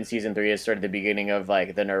thing we get in season 3 is sort of the beginning of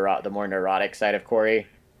like the more neurotic side of Corey,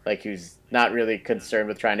 like who's not really concerned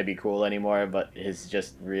with trying to be cool anymore, but is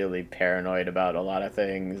just really paranoid about a lot of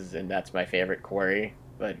things, and that's my favorite Corey.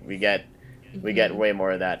 But we get way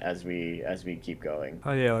more of that as we keep going.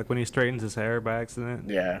 Oh yeah, like when he straightens his hair by accident.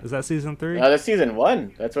 Yeah. Is that season 3? That's season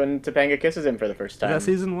 1. That's when Topanga kisses him for the first Is time. that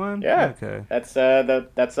season 1? Yeah. Okay. that's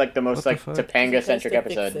like the most What the like fuck? Topanga centric Supposed to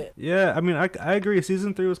fix episode. it. Yeah, I mean, I agree.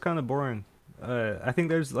 Season 3 was kind of boring. I think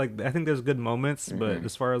there's good moments, but Mhm.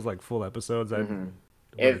 as far as like full episodes, Mhm.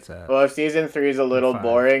 where If it's at. if season 3 is a little 5.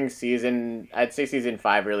 boring, I'd say season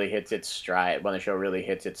 5 really hits its stride when the show really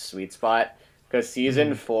hits its sweet spot. Because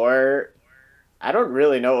season Mhm. 4, I don't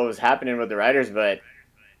really know what was happening with the writers, but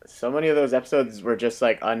so many of those episodes were just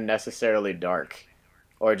like unnecessarily dark,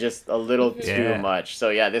 or just a little too Yeah. much. So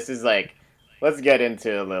yeah, this is like, let's get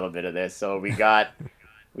into a little bit of this. So we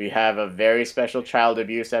have a very special child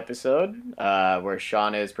abuse episode where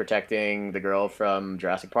Shawn is protecting the girl from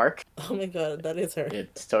Jurassic Park. Oh my god, that is her.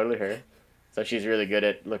 It's totally her. So she's really good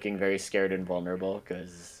at looking very scared and vulnerable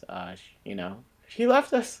because, she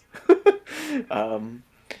left us.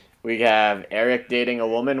 We have Eric dating a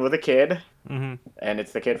woman with a kid, Mhm. and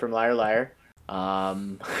it's the kid from Liar Liar. Let's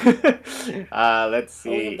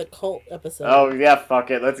Oh, we see. have the cult episode. Oh yeah,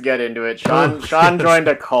 fuck it. Let's get into it. Shawn Oh, Shawn yes. joined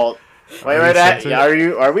a cult. Wait, Are wait, we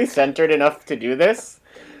centered? are we centered enough to do this?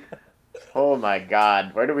 Oh my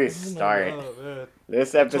god, where do we start? Oh, man.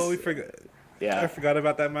 This Totally episode, forgot. I yeah. forgot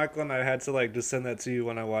about that, Michael, and I had to like just send that to you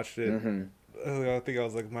when I watched it. hmm I think I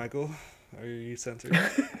was like, Michael, are you censored?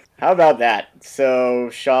 How about that? So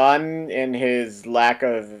Shawn, in his lack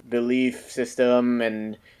of belief system,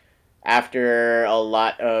 and after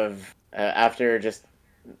after just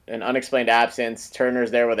an unexplained absence,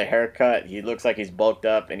 Turner's there with a haircut. He looks like he's bulked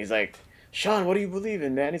up, and he's like, "Shawn, what do you believe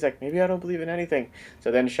in, man?" He's like, "Maybe I don't believe in anything."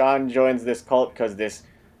 So then Shawn joins this cult because this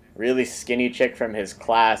really skinny chick from his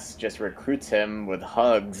class just recruits him with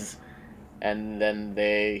hugs, and then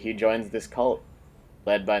he joins this cult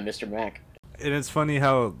led by Mr. Mac. And it's funny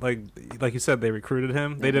how like you said, they recruited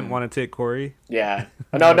him. They didn't Mhm. want to take Corey. Yeah.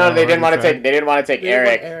 No, they didn't want to take. They didn't want to take They didn't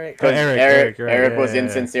want Eric. Eric. 'Cause Oh, Eric, Eric right, yeah, was yeah, yeah.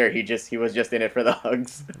 insincere. He was just in it for the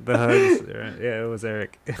hugs. The hugs. Yeah, it was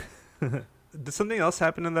Eric. Did something else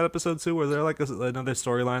happen in that episode too? Was there like another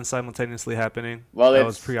storyline simultaneously happening? Well, that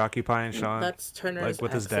was it's preoccupying Shawn. That's Turner's Like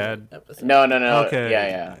with his accident dad? episode. no. Okay.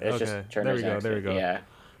 Yeah. It's Okay. just There Turner's we go, there we accent. go. Yeah.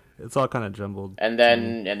 It's all kind of jumbled. And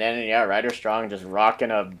then yeah, Ryder Strong just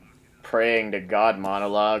rocking a praying to God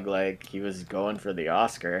monologue like he was going for the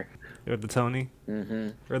Oscar. Or the Tony, Mm-hmm.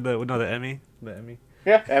 or the Emmy, the Emmy.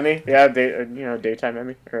 Yeah, Emmy. Yeah, daytime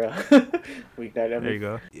Emmy or weeknight Emmy. There you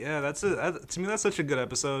go. Yeah, to me that's such a good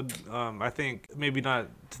episode. I think maybe not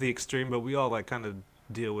to the extreme, but we all like kind of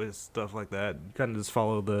deal with stuff like that. Kind of just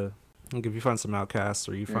follow like if you find some outcasts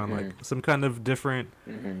or you find like some kind of different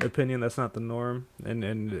Mhm. opinion that's not the norm, and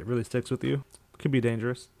it really sticks with you, it could be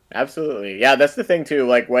dangerous. Absolutely. Yeah, that's the thing too.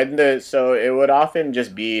 Like so it would often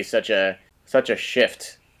just be such a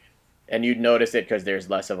shift, and you'd notice it because there's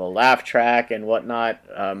less of a laugh track and whatnot.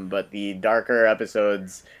 But the darker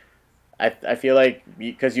episodes, I feel like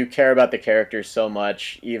because you care about the characters so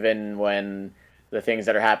much, even when the things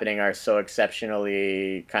that are happening are so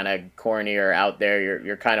exceptionally kind of corny or out there,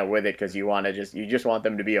 you're kind of with it because you just want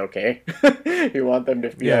them to be okay. You want them to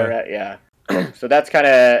be Yeah. alright. Yeah. So that's kind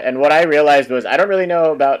of, and what I realized was I don't really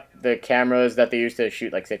know about the cameras that they used to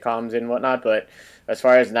shoot like sitcoms and whatnot, but as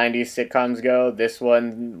far as 90s sitcoms go, this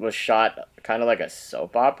one was shot kind of like a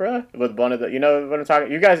soap opera with one of the, you know what I'm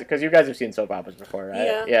talking, you guys, because you guys have seen soap operas before, right?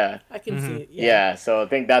 Yeah. Yeah. I can Mhm. see it. Yeah. So I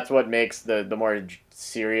think that's what makes the more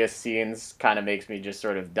serious scenes kind of makes me just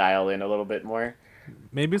sort of dial in a little bit more.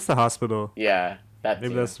 Maybe it's the hospital. Yeah. That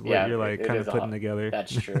Maybe too. that's what Yeah, you're like it kind is of putting together.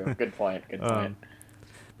 That's true. Good point. Good point.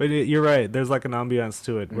 But you're right. There's like an ambiance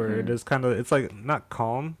to it where Mhm. it is kind of, it's like not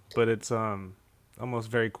calm, but it's almost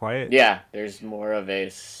very quiet. Yeah, there's more of a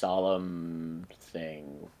solemn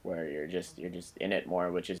thing where you're just in it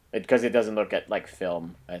more, which is because it doesn't look at like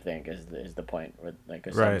film. I think is the point where like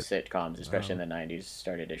 'cause some Right. sitcoms, especially in the '90s,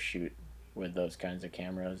 started to shoot with those kinds of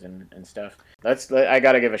cameras and stuff. I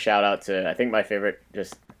gotta give a shout out to, I think my favorite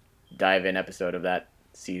just dive in episode of that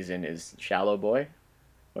season is Shallow Boy,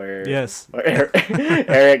 where Yes. where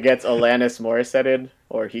Eric gets Alanis Morissette,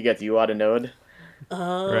 or he gets You Oughta Knowed.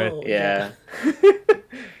 Oh, Right. Yeah.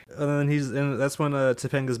 And then and that's when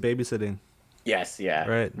Topanga's babysitting. Yes. Yeah.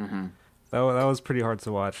 Right. hmm That was pretty hard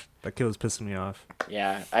to watch. That kid was pissing me off.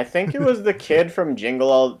 Yeah, I think it was the kid from Jingle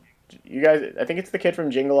All. You guys, I think it's the kid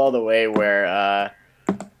from Jingle All the Way where,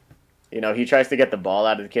 he tries to get the ball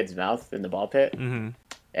out of the kid's mouth in the ball pit. Mm-hmm.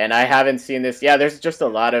 And I haven't seen this. Yeah, there's just a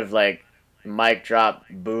lot of like mic drop,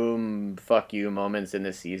 boom, fuck you moments in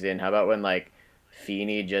this season. How about when like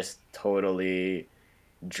Feeney just totally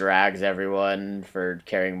drags everyone for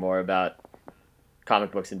caring more about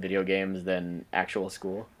comic books and video games than actual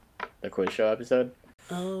school? The quiz show episode.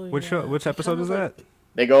 Oh, Which yeah. which episode is that?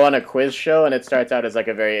 They go on a quiz show, and it starts out as like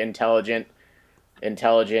a very intelligent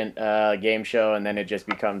game show, and then it just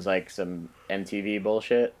becomes like some MTV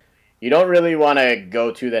bullshit. You don't really want to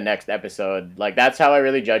go to the next episode. Like, that's how I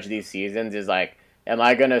really judge these seasons, is like, am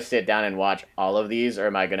I going to sit down and watch all of these, or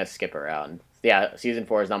am I going to skip around? Yeah, season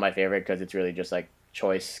 4 is not my favorite because it's really just like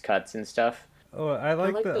choice cuts and stuff. Oh, I I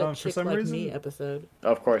like like the the for Chick some Like reason. Me episode.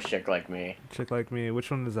 Of course, Chick Like Me. Chick Like Me. Which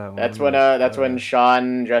one is that one? That's when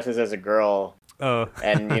Sean dresses as a girl, Oh.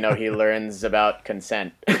 and he learns about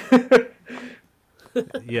consent.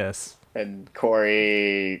 Yes. And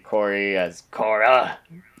Corey as Cora.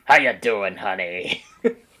 How you doing, honey?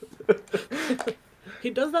 He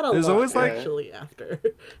does that a There's lot, always, like- actually, after.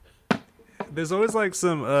 There's always like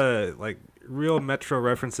some like real Metro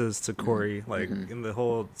references to Corey, like in the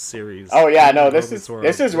whole series. Oh yeah, no, In this Boy is Meets World.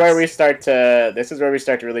 this is where we start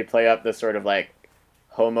to really play up the sort of like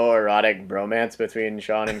homoerotic bromance between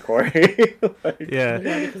Sean and Corey. Like, Yeah.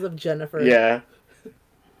 Yeah, because of Jennifer. yeah.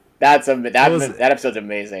 That episode's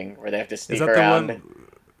amazing, where they have to Is sneak that around. the one?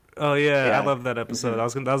 Oh yeah, Yeah. I love that episode. That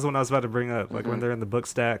was the one I was about to bring up, like when they're in the book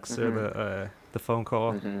stacks or the phone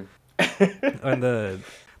call, and the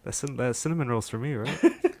cinnamon rolls for me, right?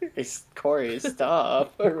 It's Corey,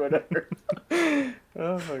 stop or whatever.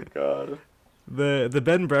 Oh my god. The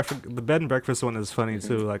bed and breakfast one is funny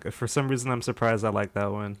too. Like for some reason, I'm surprised I like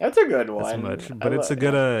that one That's a good one. as much. I But it's a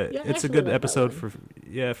good Yeah, I it's a actually good like that episode one.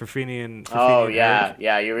 for Feeney and for Oh Feeney and yeah, Eric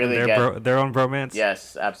yeah. You and really get their own bromance.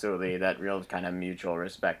 yes, absolutely. That real kind of mutual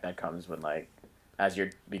respect that comes when like as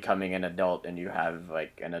you're becoming an adult and you have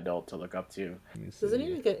like an adult to look up to. Let me Does it see.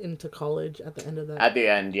 even get into college at the end of that At the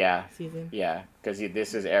end, yeah, season? yeah, because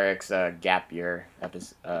this is Eric's gap year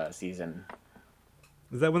season.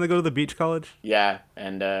 Is that when they go to the beach college? Yeah,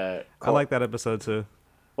 and I like that episode too.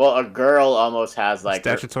 well, a girl almost has like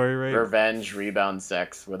Statutory rape. revenge rebound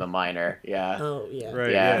sex with a minor. Yeah, Oh, yeah.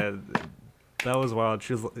 Right. Yeah. Yeah. That was wild.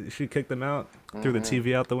 She kicked them out, threw the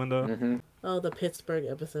TV out the window. Oh, the Pittsburgh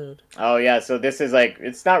episode. Oh yeah, so this is like,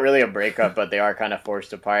 it's not really a breakup, but they are kind of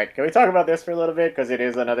forced apart. Can we talk about this for a little bit, because it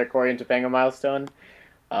is another Corey and Topanga milestone?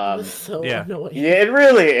 It was so yeah. annoying. Yeah, it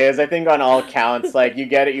really is. I think on all counts, like, you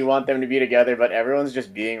get it, you want them to be together, but everyone's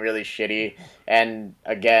just being really shitty. And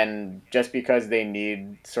again, just because they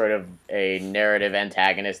need sort of a narrative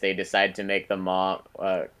antagonist, they decide to make the mom,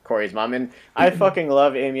 Corey's mom. And I fucking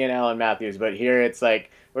love Amy and Alan Matthews, but here it's like,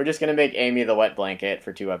 we're just gonna make Amy the wet blanket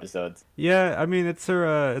for 2 episodes. Yeah, I mean it's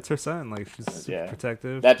her son. Like she's super Yeah.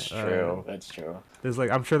 protective. That's true. That's true. There's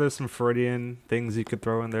like I'm sure there's some Freudian things you could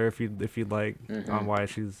throw in there if you'd like on why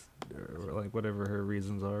she's or like whatever her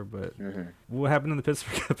reasons are. But what happened in the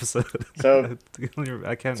Pittsburgh episode? So,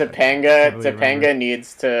 I can't. Topanga really remember.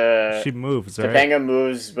 needs to. She moves, right? Topanga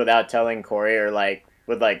moves without telling Corey, or like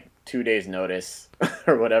with like 2 days notice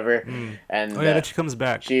or whatever. And Oh yeah, then she comes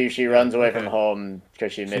back. she runs away from okay. home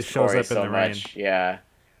because she missed shows Corey up in so the rain. much. Yeah,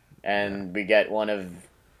 and we get one of.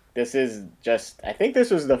 This is just. I think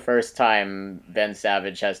this was the first time Ben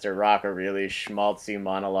Savage has to rock a really schmaltzy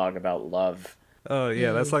monologue about love. Oh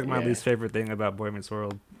yeah, that's like my Yeah. least favorite thing about Boy Meets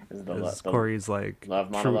World. Is the Is Corey's like love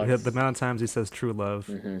true, monologues. the amount of times he says true love.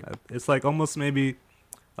 It's like almost maybe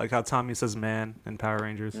like how Tommy says man in Power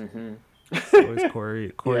Rangers. It's always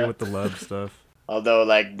Corey Yeah. with the love stuff. Although,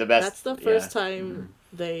 like, the best. That's the first time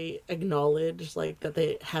they acknowledge like that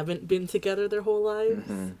they haven't been together their whole lives.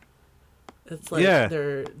 It's like Yeah.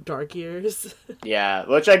 their dark years. Yeah,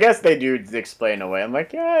 which I guess they do explain away. I'm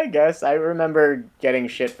like, yeah, I guess. I remember getting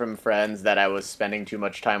shit from friends that I was spending too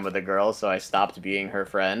much time with a girl, so I stopped being her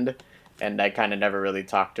friend. and I kind of never really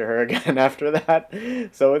talked to her again after that.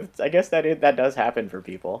 So I guess that does happen for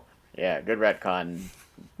people. Yeah, good retcon.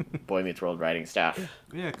 Boy Meets World writing staff.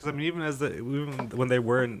 Yeah, because I mean, even when they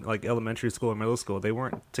were in like elementary school or middle school, they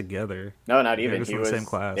weren't together. No, not They were even. just He in the was. same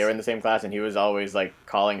class. They were in the same class, and he was always like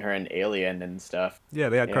calling her an alien and stuff. Yeah,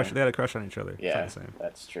 they had Yeah. crush. They had a crush on each other. Yeah, It's not the same.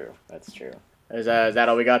 that's true. That's true. Is that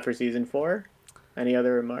all we got for season 4? Any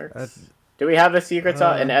other remarks? Do we have a secret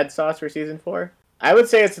sauce, an Ed sauce for season 4? I would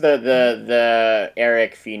say it's the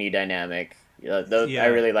Eric Feeney dynamic. Yeah. I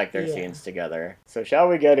really like their scenes together. So shall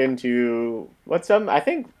we get into I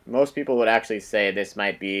think most people would actually say this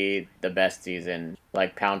might be the best season,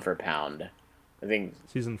 like pound for pound. I think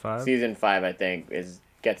Season 5. season 5, I think,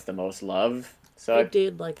 gets the most love. So I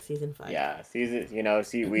did like season 5. yeah,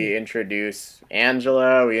 we introduce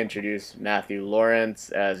Angela, we introduce Matthew Lawrence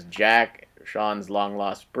as Jack, Sean's long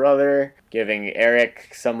lost brother, giving Eric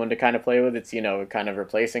someone to kind of play with. It's kind of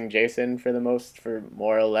replacing Jason for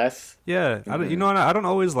more or less. Yeah, I don't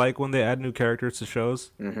always like when they add new characters to shows.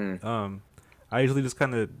 Mm-hmm. I usually just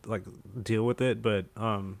kind of like deal with it, but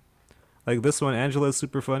like this one, Angela's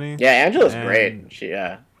super funny. Yeah, Angela's And- great.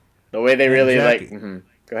 The way they really Jack- Go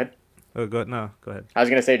ahead. Oh, go ahead. I was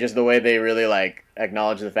gonna say just the way they really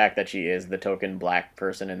acknowledge the fact that she is the token black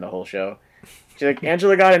person in the whole show. She's like,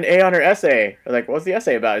 Angela got an A on her essay. They're like, what's the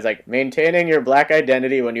essay about? He's like, maintaining your black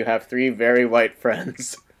identity when you have 3 very white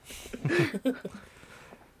friends.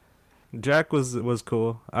 Jack was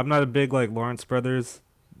cool. I'm not a big like Lawrence Brothers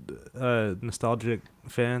nostalgic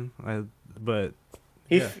fan, but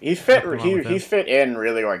He nothing fit wrong with he him. fit in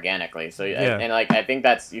really organically. So Yeah. and I think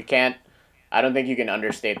that's I don't think you can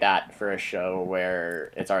understate that for a show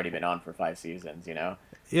where it's already been on for 5 seasons.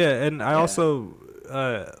 yeah, and I also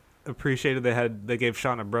appreciated they gave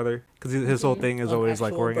Sean a brother because his whole thing is An always like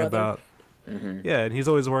actual worrying brother. about. Yeah, and he's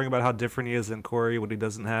always worrying about how different he is than Corey, what he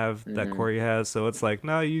doesn't have that Corey has. So it's like,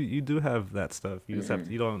 no, you do have that stuff. You just have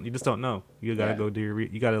to, you just don't know. You gotta Yeah. go do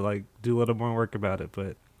you gotta do a little more work about it.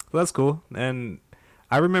 But that's cool. And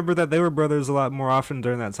I remember that they were brothers a lot more often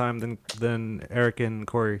during that time than Eric and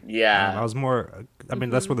Corey. Yeah. I was more. I mean,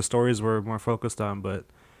 that's where the stories were more focused on. But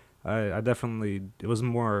I definitely it was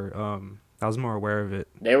more. I was more aware of it.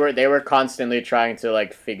 They were constantly trying to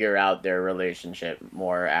figure out their relationship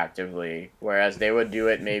more actively, whereas they would do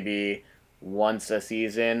it maybe once a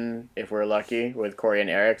season if we're lucky with Corey and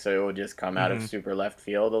Eric, so it would just come out of super left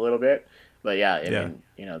field a little bit. But yeah, I mean,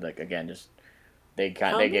 again, just they gave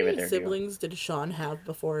How it many their due. siblings did Sean have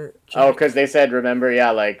before? Oh, Jack? because they said, remember, he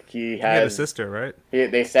He had a has sister, right?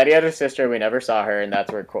 They said he had a sister. We never saw her, and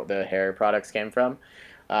that's where the hair products came from.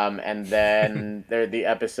 And then there's the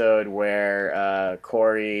episode where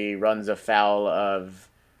Corey runs afoul of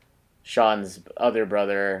Sean's other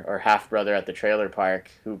brother or half brother at the trailer park,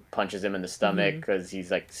 who punches him in the stomach because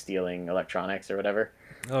he's stealing electronics or whatever.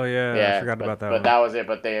 Oh yeah, I forgot about that But one. that was it.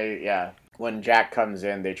 But when Jack comes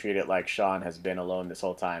in, they treat it like Sean has been alone this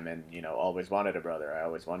whole time and always wanted a brother. I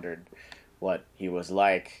always wondered what he was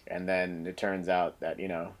like, and then it turns out that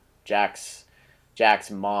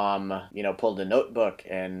Jack's mom, pulled a notebook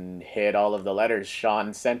and hid all of the letters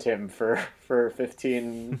Sean sent him for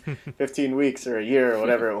 15 weeks or a year or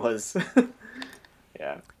whatever it was.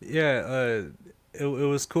 Yeah. Yeah, it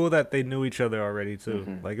was cool that they knew each other already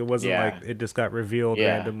too. Like it wasn't Yeah. like it just got revealed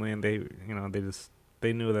Yeah. randomly, and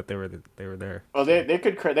they knew that they were there. Well,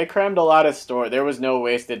 they crammed a lot of story. There was no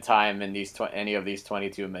wasted time in any of these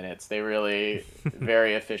 22 minutes. They really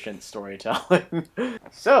very efficient storytelling.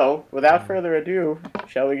 So, without further ado,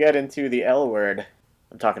 shall we get into the L word?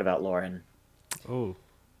 I'm talking about Lauren. Oh,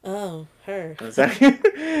 Oh, her.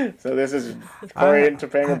 So this is Corey and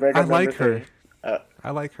Topanga breakup I like number her. 3. I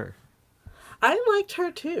like her. I liked her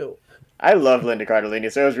too. I love Linda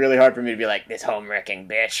Cardellini, so it was really hard for me to be like this home wrecking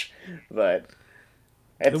bitch, but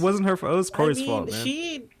It wasn't her fault. It was Corey's fault,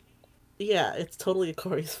 man. Yeah, it's totally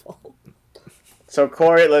Corey's fault. So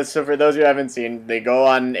so for those who haven't seen, they go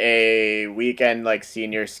on a weekend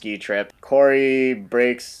senior ski trip. Corey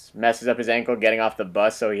messes up his ankle getting off the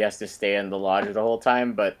bus, so he has to stay in the lodge the whole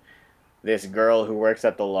time. But this girl who works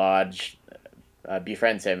at the lodge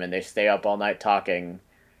befriends him, and they stay up all night talking.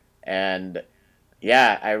 And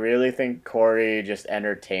yeah, I really think Corey just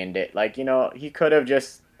entertained it. He could have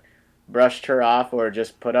just brushed her off or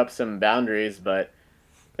just put up some boundaries, but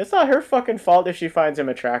it's not her fucking fault if she finds him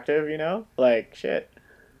attractive, shit.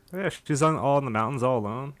 Yeah, she's all in the mountains all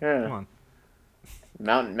alone. Yeah. Come on.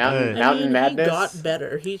 Mountain madness. He got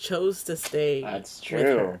better. He chose to stay. That's with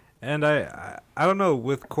true. her. And I don't know,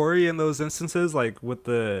 with Corey in those instances, like with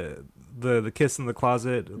the kiss in the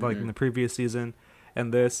closet, like in the previous season,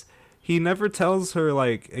 and this, he never tells her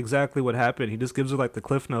like exactly what happened. He just gives her like the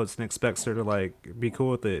cliff notes and expects her to like be cool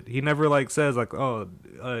with it. He never like says like, oh,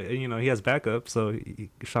 he has backup, so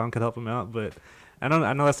Sean could help him out. But I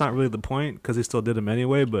know that's not really the point because he still did him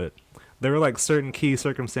anyway. But there were like certain key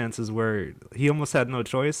circumstances where he almost had no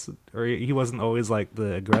choice, or he wasn't always like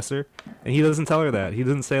the aggressor, and he doesn't tell her that. He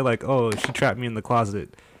doesn't say like, oh, she trapped me in the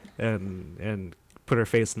closet, and put her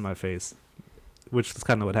face in my face, which is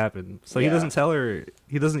kind of what happened. So he doesn't tell her.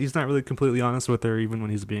 He's not really completely honest with her, even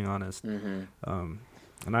when he's being honest. And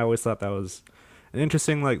I always thought that was an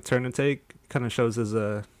interesting like turn to take. Kind of shows his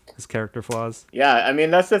character flaws. Yeah, I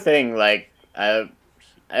mean that's the thing. Like,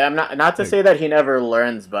 I'm not to say that he never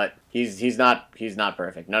learns, but he's not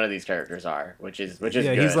perfect. None of these characters are, which is good.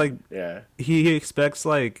 He's like yeah. He expects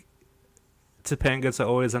like Topanga to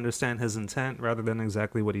always understand his intent rather than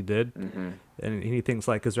exactly what he did, and he thinks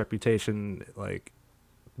like his reputation like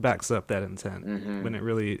backs up that intent when it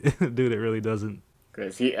really, dude, it really doesn't.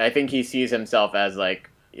 Because I think he sees himself as like,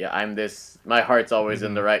 yeah, I'm this. My heart's always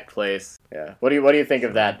in the right place. Yeah. What do you think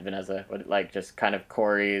of that, Vanessa? What, like, just kind of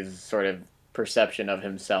Corey's sort of perception of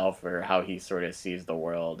himself, or how he sort of sees the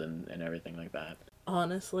world and everything like that?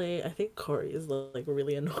 Honestly, I think Corey is like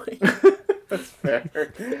really annoying. That's fair.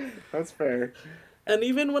 That's fair. And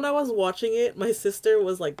even when I was watching it, my sister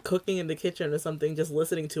was like cooking in the kitchen or something, just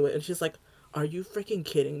listening to it, and she's like, "Are you freaking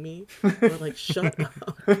kidding me?" Or like, "Shut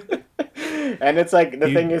up." And it's like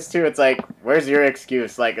the thing is too. It's like, where's your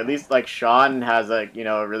excuse? Like, at least like Sean has a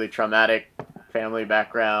a really traumatic family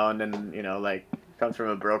background, and like comes from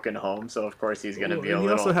a broken home, so of course he's gonna be a little. He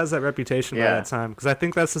also has that reputation by that time, because I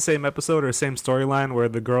think that's the same episode or same storyline where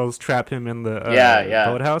the girls trap him in the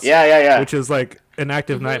boathouse. Yeah. Which is like an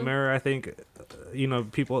active nightmare. I think,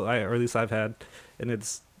 people, or at least I've had, and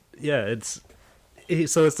so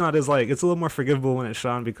it's not as like, it's a little more forgivable when it's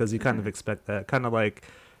Sean, because you kind of expect that, kind of like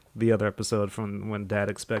the other episode from when Dad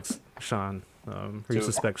expects Sean. He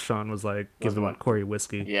suspects Sean was like giving Corey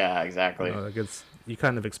whiskey. Yeah, exactly. You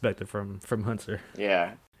kind of expect it from Hunter.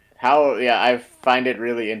 Yeah. I find it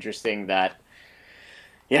really interesting that,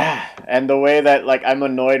 and the way that, like, I'm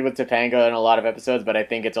annoyed with Topanga in a lot of episodes, but I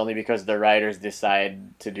think it's only because the writers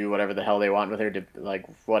decide to do whatever the hell they want with her, to, like,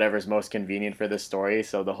 whatever's most convenient for the story.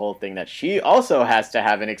 So the whole thing that she also has to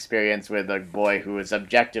have an experience with a boy who is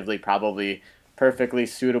objectively probably perfectly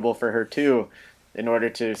suitable for her too, in order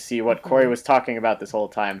to see what Corey was talking about this whole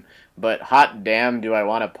time. But hot damn, do I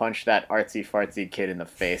want to punch that artsy fartsy kid in the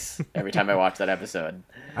face every time I watch that episode.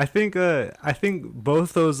 I think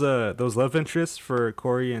both those love interests for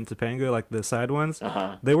Corey and Topanga, like the side ones,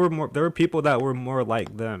 there were people that were more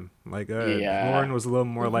like them. Like Lauren was a little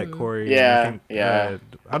more like Corey. Yeah, I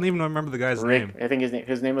don't even remember the guy's name. I think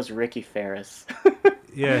his name was Ricky Ferris.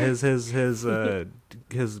 Yeah, his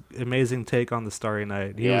amazing take on the Starry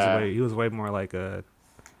Night. He was way more like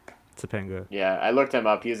Topanga. Yeah, I looked him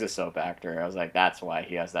up. He's a soap actor. I was like, that's why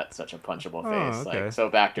he has such a punchable face. Okay. Like,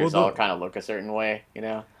 soap actors all kind of look a certain way,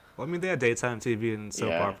 Well, I mean, they had daytime TV and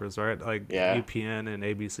soap operas, right? Like UPN and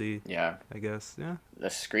ABC. Yeah. I guess, yeah. The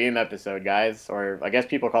Scream episode, guys, or I guess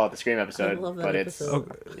people call it the Scream episode, I love that but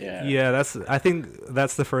episode. I think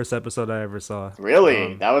that's the first episode I ever saw.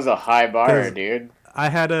 Really? That was a high bar, dude. I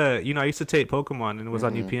had I used to tape Pokemon, and it was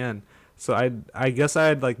on UPN. So I guess I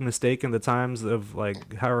had like mistaken the times of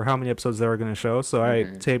like how many episodes they were going to show. So I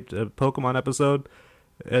taped a Pokemon episode,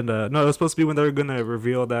 and no, it was supposed to be when they were going to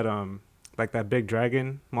reveal that like that big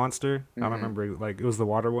dragon monster. I don't remember, like it was the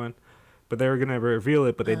water one, but they were going to reveal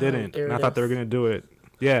it, but they didn't. And I thought they were going to do it.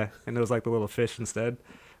 Yeah, and it was like the little fish instead.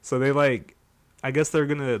 So they like, I guess they're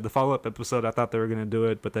the follow up episode. I thought they were going to do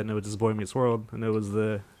it, but then it was just Boy Meets World, and it was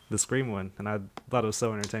the Scream one, and I thought it was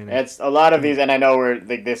so entertaining. It's a lot of these, and I know we're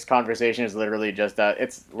like, this conversation is literally just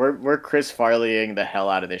we're Chris Farleying the hell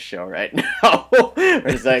out of this show right now.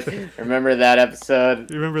 It's like, remember that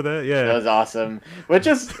episode? You remember that? Yeah, that was awesome. Which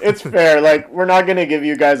is, it's fair. Like, we're not gonna give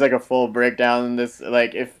you guys like a full breakdown.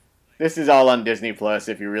 If this is all on Disney Plus,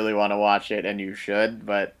 if you really want to watch it, and you should,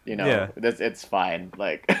 but it's fine.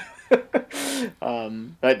 Like,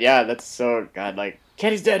 but yeah, that's so God. Like,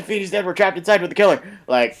 Kenny's dead, Phoebe's dead, we're trapped inside with the killer.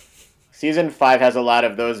 Like, season 5 has a lot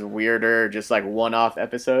of those weirder, just like one-off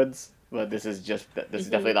episodes, but this is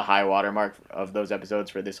definitely the high watermark of those episodes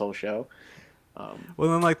for this whole show. Well,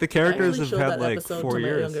 then like the characters have had like 4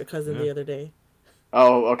 years. My younger cousin the other day.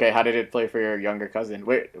 Oh, okay. How did it play for your younger cousin?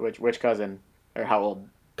 Wait, which cousin? Or how old?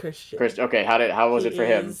 Christian. Okay, how was it for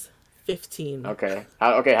him? 15. Okay.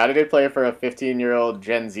 How did it play for a 15-year-old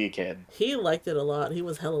Gen Z kid? He liked it a lot. He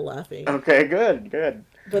was hella laughing. Okay, good.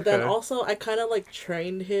 But then also, I kind of like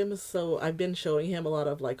trained him, so I've been showing him a lot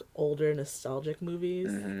of like older nostalgic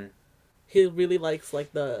movies. He really likes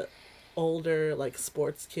like the older like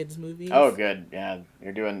sports kids movies. Oh, good. Yeah,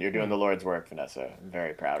 you're doing the Lord's work, Vanessa. I'm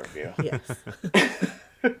very proud of you. Yes.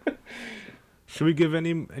 Should we give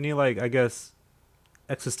any like, I guess,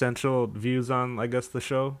 existential views on, I guess, the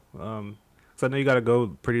show? So I know you got to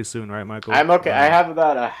go pretty soon, right, Michael? I'm okay. I have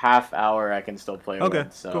about a half hour I can still play Okay,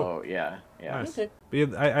 with. So cool. yeah. Nice. Okay. But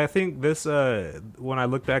yeah, I think this when I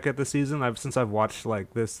look back at the season, since I've watched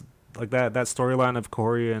like this, like that storyline of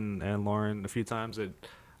Corey and Lauren a few times,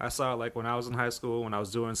 I saw it like when I was in high school, when I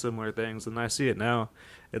was doing similar things, and I see it now.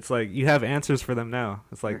 It's like you have answers for them now.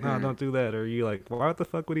 It's like, no, don't do that, or you like, why the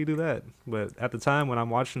fuck would he do that? But at the time when I'm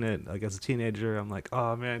watching it, like as a teenager, I'm like,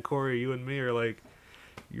 oh man, Corey, you and me are like,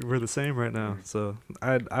 we're the same right now. So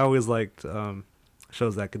I always liked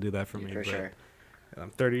shows that could do that for me. For sure. I'm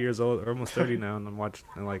 30 years old, or almost 30 now, and I'm watching,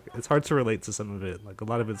 and like it's hard to relate to some of it. Like a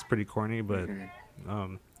lot of it's pretty corny, but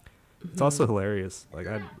it's also hilarious. Like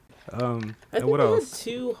I and think what we else?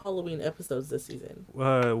 had 2 Halloween episodes this season.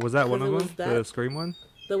 Was that one of Because it them? was The that- Scream one?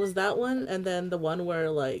 There was that one, and then the one where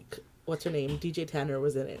like what's her name, DJ Tanner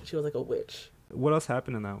was in it. She was like a witch. What else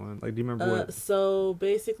happened in that one? Like, do you remember what? So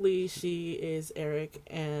basically, she is Eric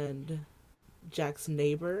and Jack's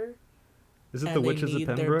neighbor. Is it and the they Witches of need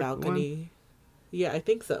their Pembroke balcony. Yeah, I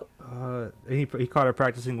think so. one? He caught her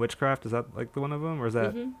practicing witchcraft. Is that like the one of them, or is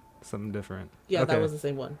that something different? Yeah, Okay. that was the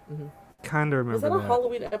same one. Kind of Was remember that a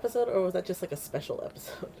Halloween episode, or was that just like a special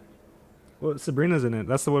episode? Well, Sabrina's in it.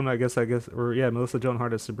 That's the one I guess, or yeah, Melissa Joan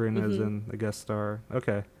Hart as Sabrina is in the guest star.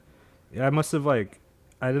 Okay. Yeah, I must have I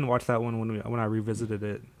didn't watch that one when I revisited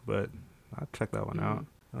it, but I'll check that one out.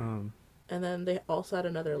 And then they also had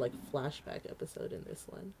another like flashback episode in this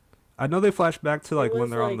one. I know they flash back to like when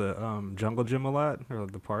was, they're on like- the jungle gym a lot, or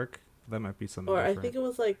like the park. That might be something Or I different. think it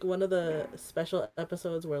was like one of the special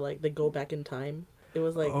episodes where like they go back in time. It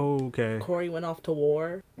was like Oh, okay. Corey went off to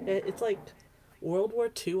war. It's like World War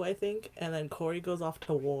II, I think, and then Corey goes off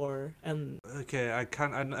to war and Okay, I he think I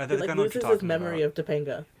like know what you're loses talking his memory about. of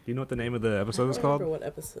Topanga. Do you know what the name of the I episode don't is remember called? what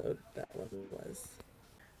episode that one was.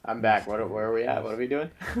 I'm back. Where are we at? What are we doing?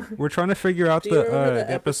 We're trying to figure out Do you remember the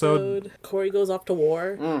the episode. episode Corey goes off to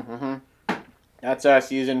war? That's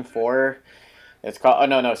season 4. It's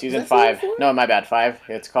called. Oh no, season Is that season 5. 4? No, my bad. 5.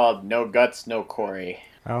 It's called No Guts, No Corey.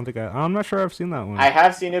 I'm not sure I've seen that one. I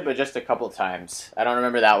have seen it, but just a couple times. I don't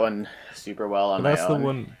remember that one super well on But that's my the own.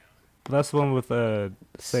 one. That's the one with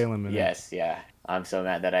Salem in it. Yes, yeah. I'm so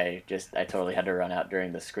mad that I totally had to run out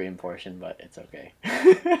during the Scream portion, but it's okay.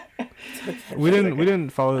 We didn't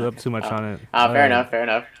follow up too much on it. Fair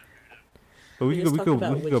enough. But we just could talked go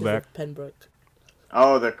about we could Witches go back. of Pembroke.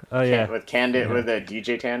 Oh, yeah. with Candid Yeah. with a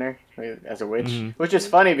DJ Tanner as a witch, Mhm. which is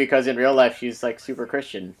funny because in real life she's like super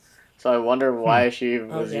Christian. So I wonder why she Oh,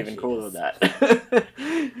 was yeah, even she cool is. with that.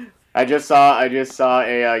 I just saw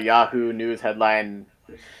a Yahoo News headline,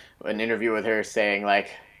 an interview with her saying like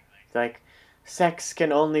sex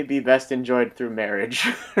can only be best enjoyed through marriage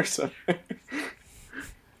or something.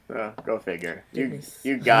 So, go figure. Goodness.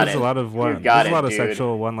 You got There's it. a lot of You got there's a lot of dude.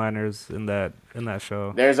 sexual one-liners in that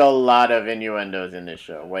show. There's a lot of innuendos in this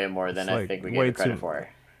show, way more than It's, I like, think we way give credit too- for.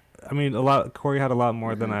 I mean, Corey had a lot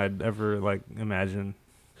more than I'd ever like imagine.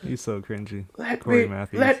 He's so cringy. Corey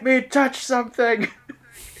Matthews. Let me touch something.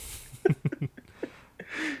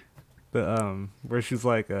 The where she's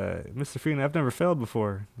like, Mr. Fiend, I've never failed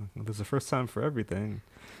before. There's a first time for everything.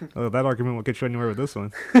 Oh, that argument won't get you anywhere with this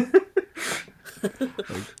one. Like,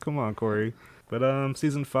 come on, Corey. But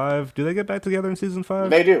season 5, do they get back together in season 5?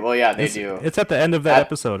 They do. Well, yeah, they it's, do. It's at the end of that At-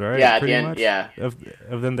 episode, right? yeah, at Pretty the end. much? Yeah,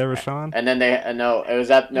 Of them there was Sean. and then they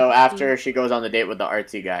after she goes on the date with the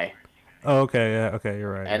artsy guy, Oh, okay, yeah, okay,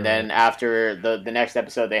 you're right. and you're then right. after the next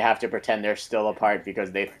episode, they have to pretend they're still apart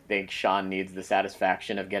because they think Sean needs the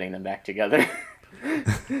satisfaction of getting them back together.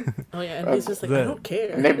 Oh yeah, and he's just like, I the- don't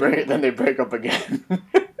care. and they break up again.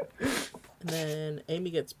 And then Amy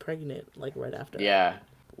gets pregnant like right after. Yeah,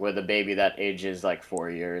 with a baby that ages like 4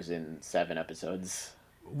 years in 7 episodes.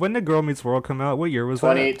 When did Girl Meets World come out? What year was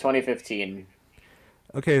 2015.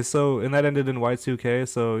 that? Okay, so and that ended in Y2K.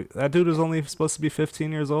 So that dude was only supposed to be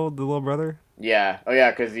 15 years old, the little brother. Yeah. Oh yeah,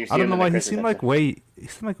 because you see I don't him know in the why he Christmas seemed like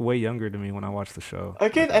episode. way younger to me when I watched the show.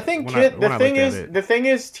 Okay, I think When I the look thing at is it. the thing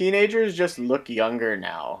is teenagers just look younger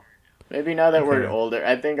now. Maybe now that we're Okay. older,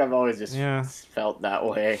 I think I've always just Yeah. felt that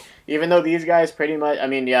way. Even though these guys pretty much, I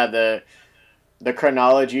mean, yeah, the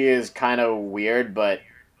chronology is kind of weird, but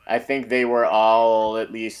I think they were all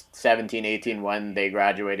at least 17, 18 when they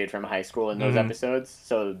graduated from high school in those Mhm. episodes.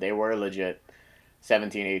 So they were legit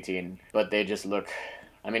 17, 18, but they just look.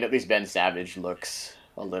 I mean, at least Ben Savage looks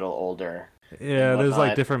a little older. Yeah, and there's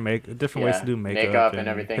like whatnot. different ways Yeah, to do makeup, makeup and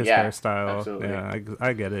everything, his yeah, hairstyle. absolutely. Yeah,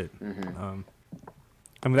 I get it. Mhm.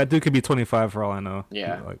 I mean, that dude could be 25 for all I know.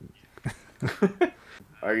 Yeah. Like,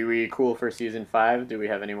 Are we cool for season 5? Do we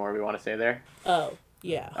have any more we want to say there? Oh,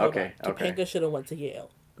 yeah. Hold Okay, on. okay. Topanga should have went to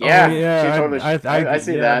Yale. Yeah, oh, yeah, she totally. I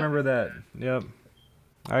see yeah, that. I remember that. Yep,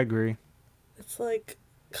 I agree. It's like,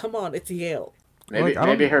 come on, it's Yale. Maybe Like, I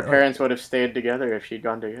maybe don't- her like- parents would have stayed together if she'd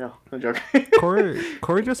gone to Yale. I'm joking.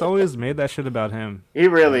 Corey just always made that shit about him. He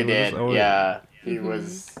really He was did. just always- Yeah, he Mhm.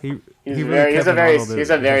 was. He He's he very. really He's a Kevin very. Arnolded He's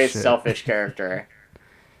a his very shit. selfish character.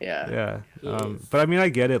 Yeah. Yeah, Yes. but I mean, I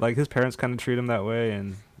get it. Like his parents kind of treat him that way,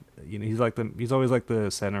 and he's always like the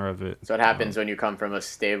center of it. So what happens when you come from a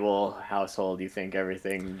stable household? You think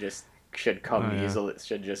everything just should come Oh, yeah. easily. It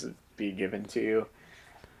should just be given to you.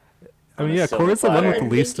 I mean, on a yeah, silver Corey's the one platter. with I the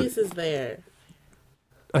think least. he's is there.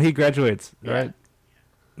 Oh, he graduates, Yeah. right?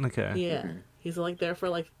 Okay. Yeah. He's like there for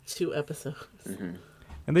like 2 episodes. Mm-hmm.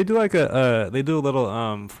 And they do like they do a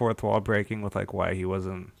little fourth wall breaking with like why he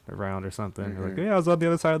wasn't around or something. They're like, Mhm. yeah, I was on the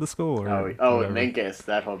other side of the school. Or whatever. Minkus,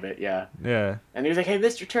 that whole bit, yeah. Yeah. And he was like, "Hey,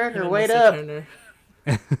 Mr. Turner, Him and wait Mr. up!" Turner.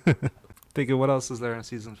 Thinking, what else is there in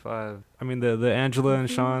season 5? I mean, the Angela and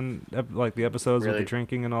Sean like the episodes with Really? the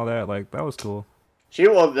drinking and all that. Like that was cool.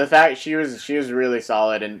 The fact she was really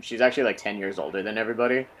solid, and she's actually like 10 years older than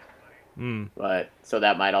everybody. Mm. But so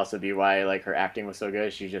that might also be why like her acting was so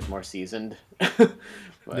good. She's just more seasoned.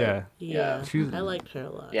 But, Yeah. Yeah. She's- I liked her a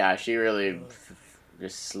lot. yeah, she really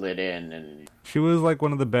just slid in, and She was like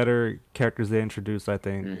one of the better characters they introduced, I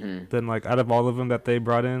think. Mhm. Than like out of all of them that they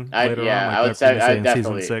brought in I later on. Like I would like say when they I in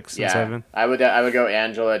definitely season 6 yeah, and 7. I would go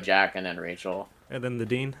Angela, Jack, and then Rachel. And then the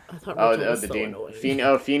Dean. I thought Oh, Rachel was the so Dean.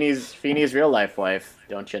 annoying. Feeney's real life wife.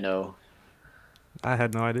 Don't you know? I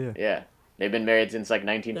had no idea. Yeah, they've been married since like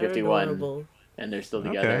They're 1951, adorable. and they're still Okay.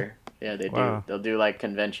 together. Yeah, they Wow. do. They'll do like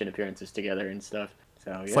convention appearances together and stuff.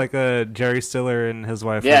 So It's yeah. like Jerry Stiller and his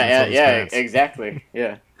wife. Yeah, having yeah, Silver yeah, Spats. exactly.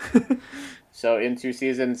 Yeah. So into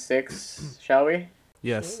season 6, shall we?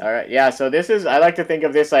 Yes. All right. Yeah. So this is. I like to think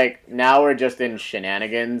of this like now we're just in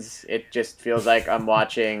shenanigans. It just feels like I'm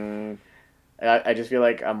watching. I just feel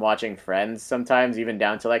like I'm watching Friends sometimes, even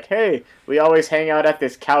down to like, hey, we always hang out at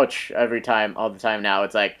this couch all the time now.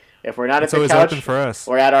 It's like if we're not It's at the always couch, open for us.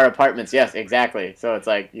 we're at our apartments. Yes, exactly. So it's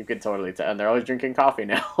like you could totally tell, and they're always drinking coffee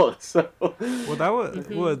now. So Well, that was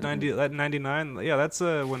 99. Yeah, that's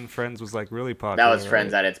when Friends was like really popular. that was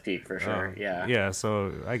Friends right? at its peak for sure. Yeah. Yeah,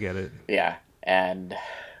 so I get it. Yeah, and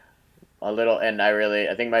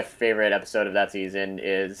I think my favorite episode of that season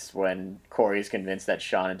is when Corey's convinced that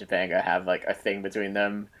Sean and Topanga have like a thing between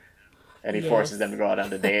them, and he forces Yes. them to go out on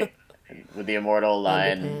the date with the immortal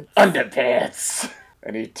line Underpants. "Underpants,"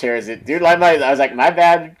 and he tears it. Dude, I was like, my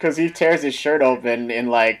bad, because he tears his shirt open in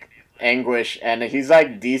like anguish, and he's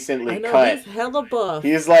like decently I know, cut. he's hella buff.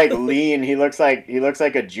 He's like lean. He looks like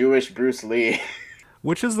a Jewish Bruce Lee.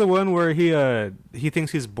 Which is the one where he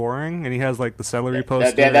thinks he's boring and he has like the celery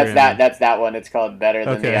poster. That's that one. It's called Better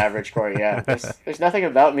Than the Okay. Average Corey. Yeah, there's nothing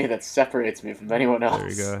about me that separates me from anyone else. There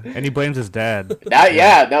you go. And he blames his dad.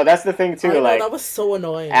 That's the thing I too. know, Like that was so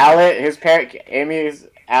annoying.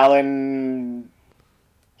 Alan,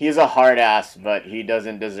 he's a hard ass, but he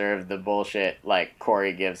doesn't deserve the bullshit like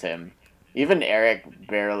Corey gives him. Even Eric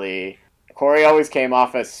barely. Corey always came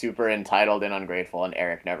off as super entitled and ungrateful, and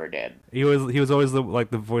Eric never did. He was always the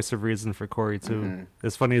voice of reason for Corey too. Mhm.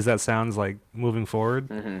 As funny as that sounds, like moving forward,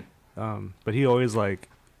 but he always like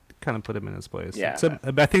kind of put him in his place. Yeah. So,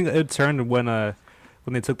 I think it turned when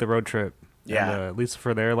they took the road trip. Yeah. And, at least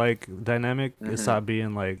for their like dynamic, Mhm. it stopped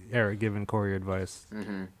being like Eric giving Corey advice.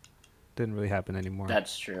 Mm-hmm. Didn't really happen anymore.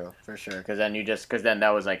 That's true for sure. Because then that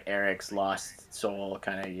was like Eric's lost soul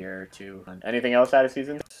kind of year or two. Anything else out of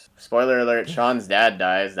season? Spoiler alert: Sean's dad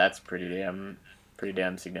dies. That's pretty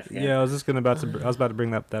damn significant. Yeah, I was about to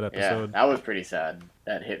bring up that Yeah, episode. that was pretty sad.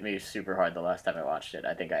 That hit me super hard the last time I watched it.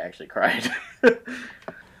 I think I actually cried.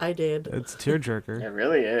 I did. It's a tearjerker. It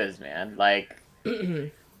really is, man. Like,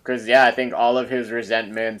 because I think all of his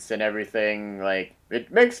resentments and everything, like,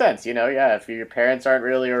 it makes sense, you know. Yeah, if your parents aren't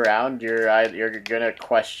really around, you're gonna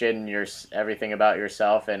question everything about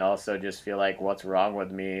yourself, and also just feel like, what's wrong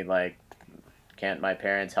with me? Like, can't my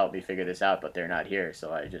parents help me figure this out? But they're not here,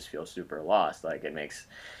 so I just feel super lost. Like, it makes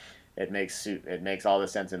all the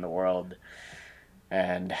sense in the world.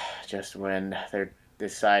 And just when they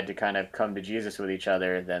decide to kind of come to Jesus with each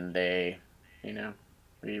other, then they,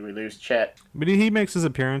 we lose Chet. But he makes his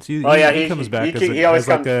appearance. He comes back he always as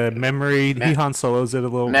like comes- a memory. He Han Solos it a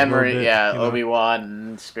little Memory, bit, yeah, you know?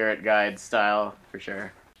 Obi-Wan spirit guide style for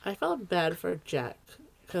sure. I felt bad for Jack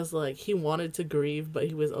because like he wanted to grieve, but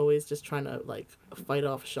he was always just trying to like fight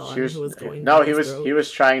off Sean, who was going. No, down he his was throat. he was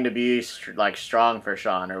trying to be like strong for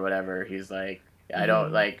Sean or whatever. He's like, I don't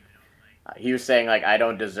Mhm. like. he was saying like, I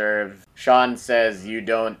don't deserve. Sean says you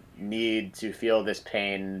don't need to feel this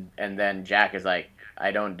pain, and then Jack is like,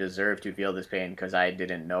 I don't deserve to feel this pain because I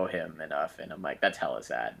didn't know him enough, and I'm like, that's hella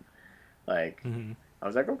sad. Like, I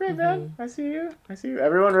was like, okay, man, I see you.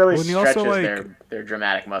 Everyone really When he stretches also, like- their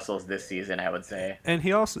dramatic muscles this season, I would say. And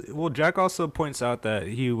he also, well, Jack also points out that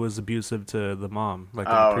he was abusive to the mom, like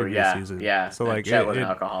in the Oh previous yeah, season. yeah. So and like, Chet was an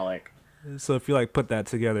alcoholic. so if you like put that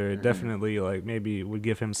together, it definitely like maybe would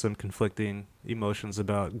give him some conflicting emotions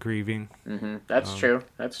about grieving. That's true.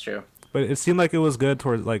 That's true. But it seemed like it was good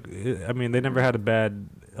towards like, I mean, they never had a bad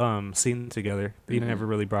scene together. He never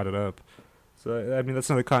really brought it up. So I mean, that's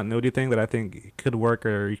another continuity thing that I think could work,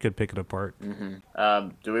 or you could pick it apart.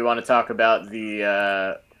 Do we want to talk about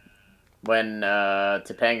the when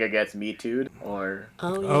Topanga gets Me Too'd, or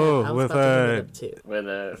Oh yeah, Oh, I was with, about to bring it up too. with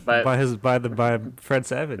a by Fred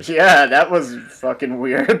Savage. yeah, that was fucking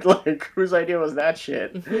weird. Like, whose idea was that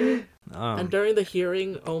shit? And during the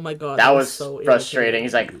hearing, oh my god, That it was so frustrating.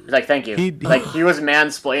 irritating. He's like, thank you. He- Like, he was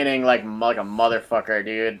mansplaining like a motherfucker,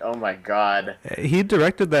 dude. Oh my god. He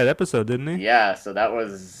directed that episode, didn't he? Yeah, so that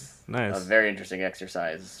was Nice. a very interesting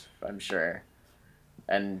exercise, I'm sure.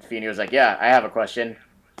 And Feeney was like, yeah, I have a question.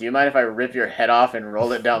 Do you mind if I rip your head off and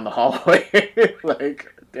roll it down the hallway?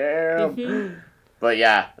 Like, damn. But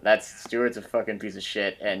yeah, Stewart's a fucking piece of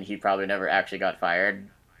shit, and he probably never actually got fired,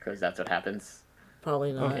 because that's what happens.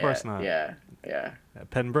 Probably not. Of course not. Yeah.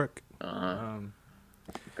 Penbrook. Uh-huh.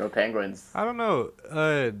 Go Penguins. I don't know.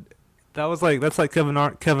 That's like Kevin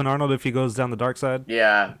Arnold if he goes down the dark side.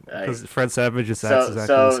 Yeah. Because Fred Savage just acts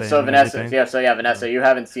exactly the same. So and Vanessa, everything. Vanessa, you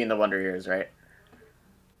haven't seen The Wonder Years, right?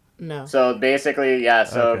 No. So basically, yeah,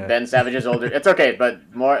 so Okay. Ben Savage is older. It's okay,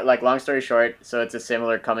 but more, like, long story short, so it's a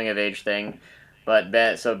similar coming-of-age thing. But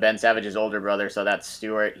Ben Savage's older brother, so that's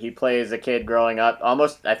Stewart. He plays a kid growing up,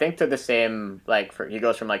 almost, I think, to the same, like, he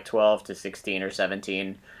goes from, like, 12 to 16 or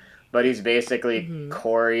 17. But he's basically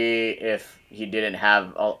Corey if he didn't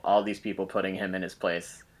have all these people putting him in his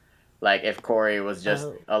place. Like, if Corey was just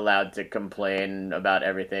allowed to complain about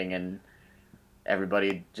everything and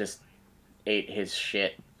everybody just ate his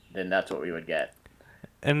shit, then that's what we would get.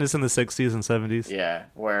 And it's in the 60s and 70s. Yeah,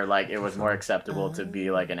 where, like, it was more acceptable to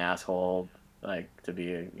be, like, an asshole, like, to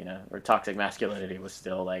be, where toxic masculinity was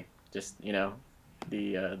still, like, just,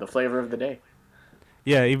 the flavor of the day.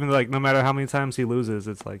 Yeah, even like no matter how many times he loses,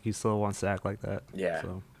 it's like he still wants to act like that. Yeah.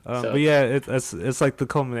 So, So- but yeah, it's like the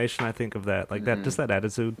culmination, I think, of that, like that, just that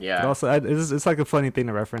attitude. Yeah. But also, it's like a funny thing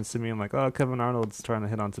to reference to me. I'm like, oh, Kevin Arnold's trying to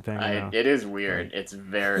hit on Topanga now. It is weird. It's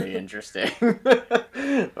very interesting.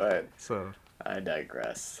 But So I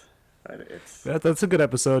digress. But it's... that's a good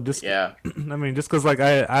episode. Just Yeah. I mean, just because like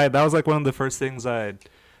I that was like one of the first things when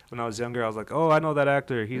I was younger, I was like, oh, I know that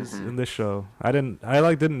actor. He's in this show. I didn't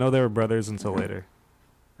know they were brothers until later.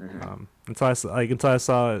 Until I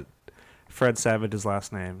saw Fred Savage's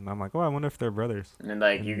last name, and I'm like, oh, I wonder if they're brothers. And,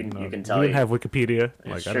 like, you can tell we didn't have Wikipedia.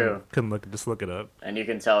 It's Like true. couldn't look it up. And you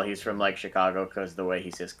can tell he's from, like, Chicago because the way he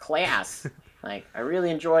says class. Like, I really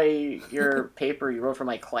enjoy your paper you wrote for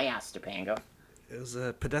my class, Topanga. It was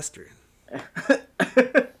a pedestrian.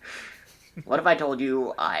 What if I told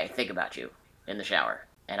you I think about you in the shower?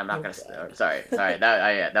 And I'm not gonna. Sorry.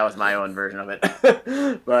 That was my own version of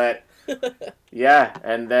it. But yeah,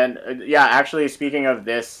 and then actually, speaking of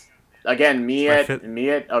this, again,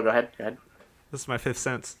 Oh, go ahead. This is my fifth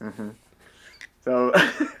sense. So,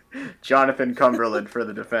 Jonathan Cumberland for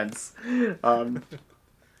the defense.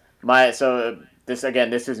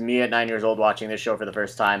 This is me at 9 years old watching this show for the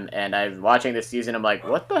first time, and I'm watching this season. I'm like,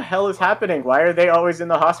 what the hell is happening? Why are they always in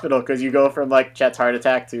the hospital? Because you go from, like, Chet's heart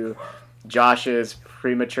attack to Josh's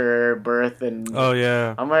premature birth, and Oh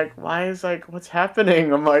yeah. I'm like, what's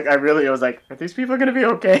happening? I'm like, I was like, are these people gonna be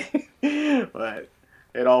okay? But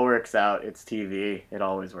it all works out. It's TV. It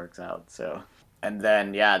always works out. So, and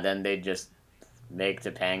then they just make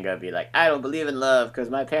Topanga be like, I don't believe in love because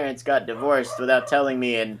my parents got divorced without telling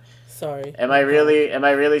me. And Sorry. am I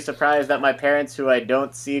really surprised that my parents, who I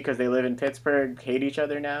don't see because they live in Pittsburgh, hate each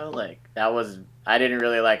other now? Like, I didn't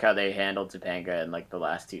really like how they handled Topanga in, like, the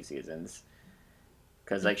last 2 seasons.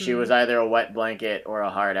 Because, like, she was either a wet blanket or a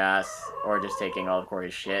hard ass or just taking all of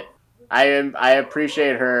Corey's shit. I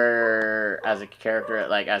appreciate her as a character,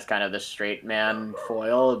 like, as kind of the straight man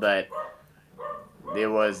foil, but it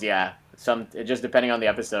was, just depending on the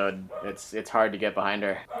episode, it's hard to get behind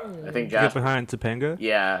her. I think Get Jasper... behind Topanga.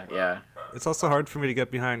 Yeah. It's also hard for me to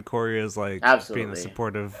get behind Corey as like Absolutely. being a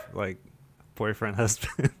supportive like boyfriend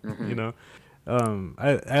husband. You know.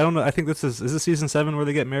 I don't know. I think this is season 7 where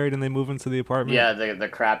they get married and they move into the apartment. Yeah, the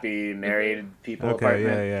crappy married people Okay.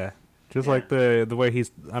 apartment. Yeah. Just Yeah. like the way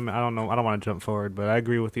he's. I mean, I don't know. I don't want to jump forward, but I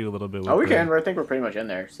agree with you a little bit. With Oh, we the, can. I think we're pretty much in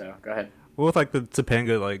there. So go ahead. Well, with like the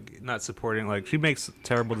Topanga, like not supporting, like she makes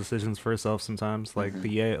terrible decisions for herself sometimes. Like the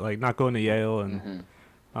Yale, like not going to Yale, and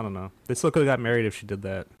I don't know. They still could have got married if she did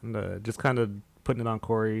that. And just kind of putting it on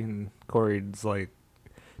Corey, and Corey's like,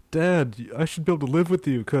 "Dad, I should be able to live with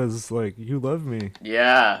you because like you love me."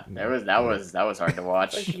 Yeah, that was hard to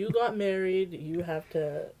watch. Like, you got married, you have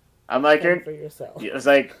to I'm like, fend for yourself. it was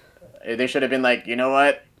like they should have been like, you know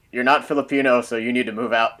what? You're not Filipino, so you need to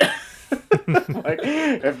move out. Like,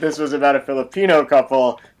 if this was about a Filipino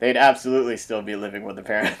couple, they'd absolutely still be living with the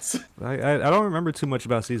parents. I don't remember too much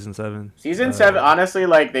about season 7. Season 7, honestly,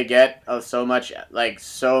 like they get so much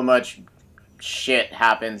shit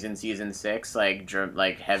happens in season 6,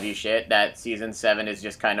 like heavy shit. That season 7 is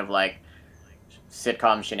just kind of like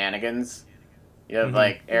sitcom shenanigans. You have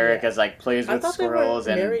like Eric as like plays I with thought squirrels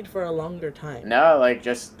they were and married for a longer time. no, like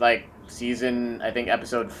just like season, I think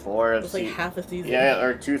episode 4 It of was like half a season. yeah,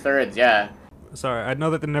 or 2/3, yeah. Sorry, I know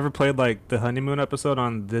that they never played like the honeymoon episode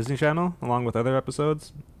on Disney Channel along with other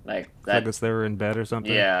episodes. Like I that. guess they were in bed or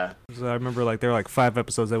something. Yeah. So I remember like there were like 5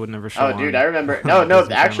 episodes they would never show. Oh, dude, on- I remember. on No,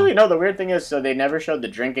 Disney actually, Channel. no. The weird thing is, so they never showed the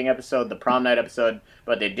drinking episode, the prom night episode,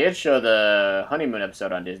 but they did show the honeymoon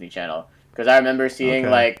episode on Disney Channel. Because I remember seeing Okay.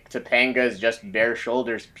 like Topanga's just bare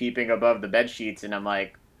shoulders peeping above the bed sheets, and I'm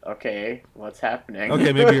like, okay, what's happening?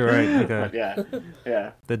 Okay, maybe you're right. Okay. Yeah,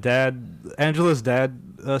 yeah. The Angela's dad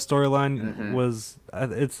storyline was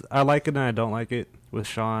I like it and I don't like it with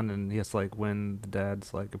Sean, and he has to like win the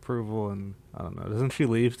dad's like approval, and I don't know. Doesn't she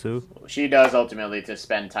leave too? She does ultimately to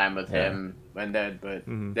spend time with him, and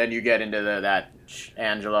then then you get into that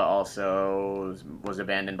Angela also was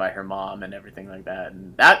abandoned by her mom and everything like that,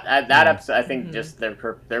 and that episode, I think just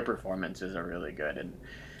their performances are really good, and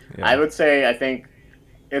Yeah. I would say I think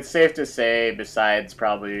it's safe to say, besides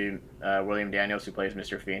probably William Daniels, who plays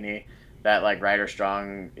Mr. Feeney, that like Ryder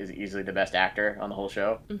Strong is easily the best actor on the whole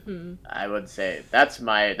show. I would say that's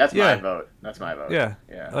my vote. That's my vote. Yeah.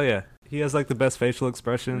 Yeah. Oh yeah. He has like the best facial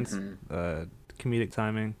expressions, comedic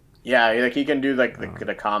timing. Yeah, like he can do like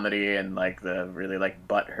the comedy and like the really like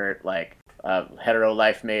butthurt like hetero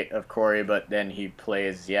life mate of Corey, but then he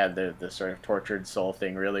plays the sort of tortured soul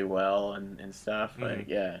thing really well and stuff. Like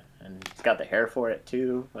and he's got the hair for it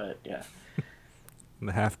too. But yeah.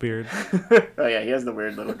 The half beard. Oh yeah, he has the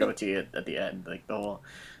weird little goatee at the end, like the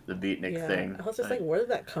beatnik thing. I was just like, where did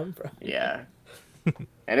that come from? Yeah.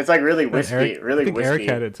 And it's like really wispy, I think wispy. Eric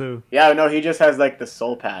had it too. Yeah, no, he just has like the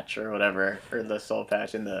soul patch or whatever, or the soul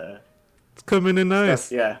patch in the. It's coming in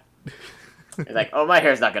nice. Yeah. He's like, oh, my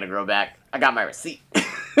hair's not gonna grow back. I got my receipt.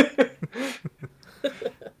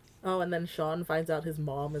 Oh, and then Sean finds out his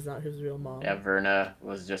mom is not his real mom. Yeah, Verna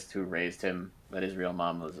was just who raised him, but his real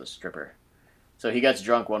mom was a stripper. So he gets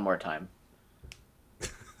drunk one more time.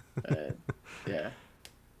 Yeah.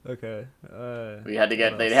 Okay. We had to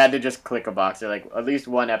get. They had to just click a box. They're like, at least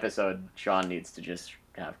one episode, Sean needs to just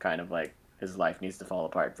have kind of like his life needs to fall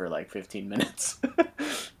apart for like 15 minutes.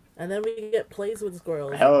 And then we get plays with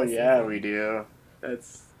squirrels. Hell yeah, we do.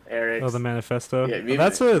 That's Eric's. Oh, the manifesto. Yeah,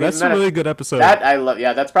 That's a really good episode. That I love.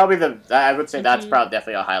 Yeah, that's probably I would say that's probably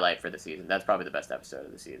definitely a highlight for the season. That's probably the best episode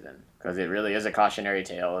of the season because it really is a cautionary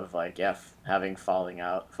tale of like having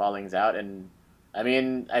fallings out, and I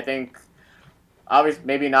mean I think. Obviously,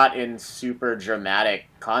 maybe not in super dramatic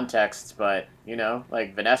contexts, but, you know,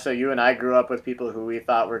 like, Vanessa, you and I grew up with people who we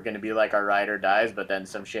thought were going to be like our ride or dies, but then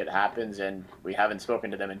some shit happens and we haven't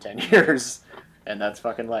spoken to them in 10 years, and that's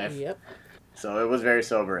fucking life. Yep. So it was very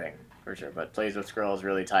sobering, for sure, but Plays with Squirrels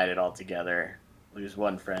really tied it all together. Lose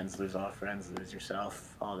one friends, lose all friends, lose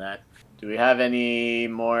yourself, all that. Do we have any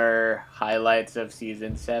more highlights of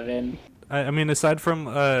Season 7? I mean, aside from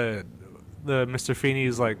the Mr.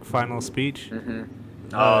 Feeney's like final speech.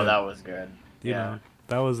 Oh, that was good. You know,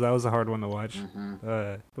 that was a hard one to watch.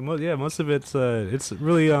 But most of it's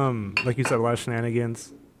really like you said, a lot of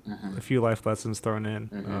shenanigans, a few life lessons thrown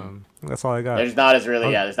in. That's all I got. There's not as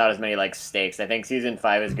many like stakes. I think Season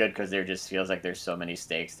 5 is good because there just feels like there's so many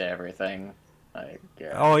stakes to everything. Like,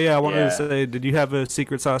 Oh yeah, I wanted to say, did you have a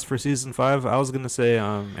secret sauce for Season 5? I was gonna say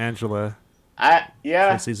Angela.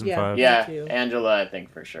 For Season 5. Yeah, Angela, I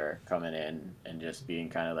think for sure coming in and just being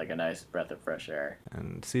kind of like a nice breath of fresh air.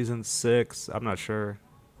 And Season 6, I'm not sure.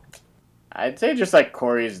 I'd say just like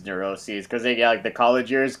Corey's neuroses because like the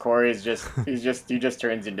college years, Corey's just he just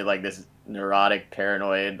turns into like this neurotic,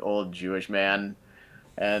 paranoid old Jewish man,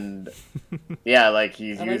 and yeah, like he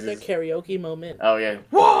uses like the karaoke moment. Oh yeah.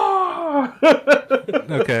 Whoa!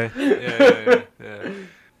 Okay. Yeah.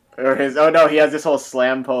 Or his oh no, he has this whole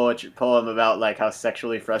slam poem about like how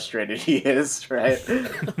sexually frustrated he is, right?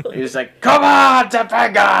 He's like, "Come on,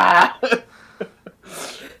 Topanga!"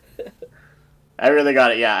 I really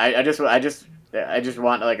got it. Yeah, I just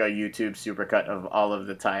want like a YouTube supercut of all of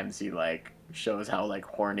the times he like shows how like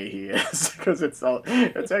horny he is because it's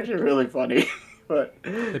actually really funny. But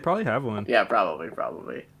They probably have one. yeah, probably.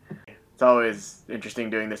 It's always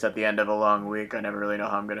interesting doing this at the end of a long week. I never really know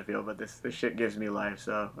how I'm gonna feel, but this shit gives me life.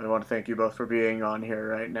 So I want to thank you both for being on here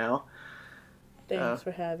right now. Thanks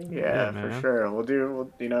for having me. Yeah, for sure.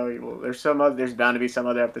 There's bound to be some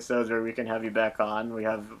other episodes where we can have you back on. We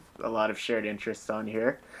have a lot of shared interests on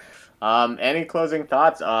here. Any closing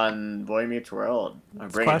thoughts on Boy Meets World?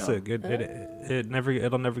 It's classic.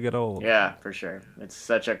 It'll never get old. Yeah, for sure. It's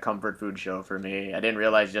such a comfort food show for me. I didn't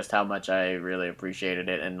realize just how much I really appreciated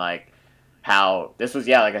it, and like how this was.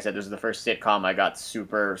 Yeah, like I said, this was the first sitcom I got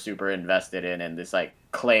super invested in, and this like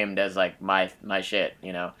claimed as like my shit,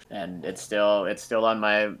 you know. And it's still on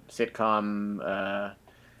my sitcom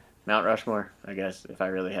Mount Rushmore, I guess, if I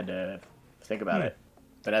really had to think about it.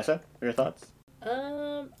 Vanessa, your thoughts?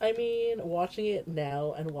 I mean, watching it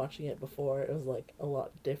now and watching it before, it was like a lot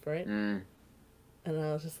different. And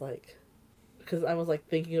I was just like, because I was like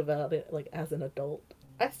thinking about it like as an adult.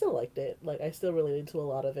 I still liked it. Like, I still related to a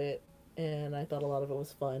lot of it, and I thought a lot of it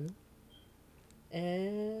was fun.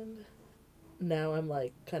 And now I'm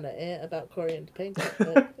like kind of about Cory and Topanga,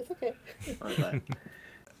 but it's okay.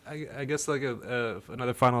 I guess like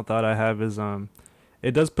another final thought I have is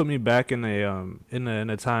it does put me back in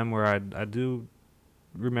a time where I do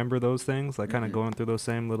remember those things, like kind of going through those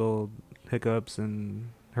same little hiccups and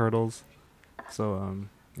hurdles. So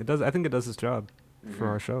it does. I think it does its job for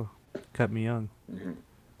our show. Kept me young.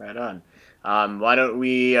 Right on. Why don't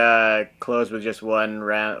we close with just one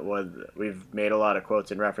round? We've made a lot of quotes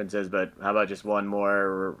and references, but how about just one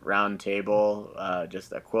more round table?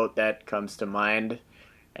 Just a quote that comes to mind,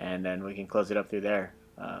 and then we can close it up through there.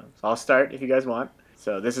 So I'll start if you guys want.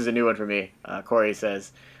 So this is a new one for me. Cory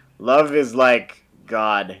says, "Love is like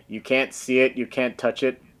God. You can't see it, you can't touch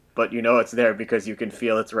it, but you know it's there because you can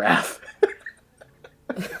feel its wrath."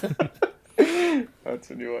 That's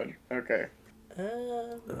a new one. Okay.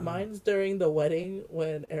 Mine's during the wedding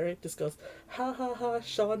when Eric just goes, "Ha ha ha,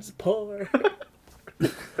 Sean's poor."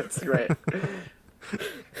 That's great.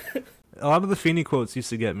 A lot of the Feeney quotes used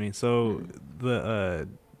to get me. So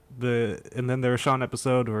and then there was Sean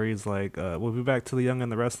episode where he's like, "We'll be back to the Young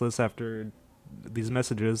and the Restless after these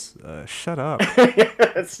messages." Shut up.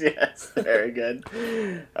 yes, very good.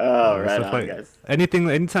 Oh, right on, guys.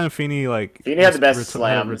 Anytime Feeney Feeney had the best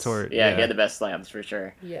slams. Retort, yeah, he had the best slams for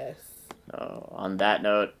sure. Yes. On that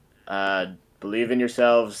note, believe in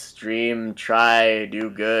yourselves, dream, try, do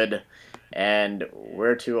good, and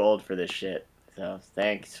we're too old for this shit. So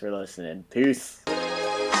thanks for listening. Peace.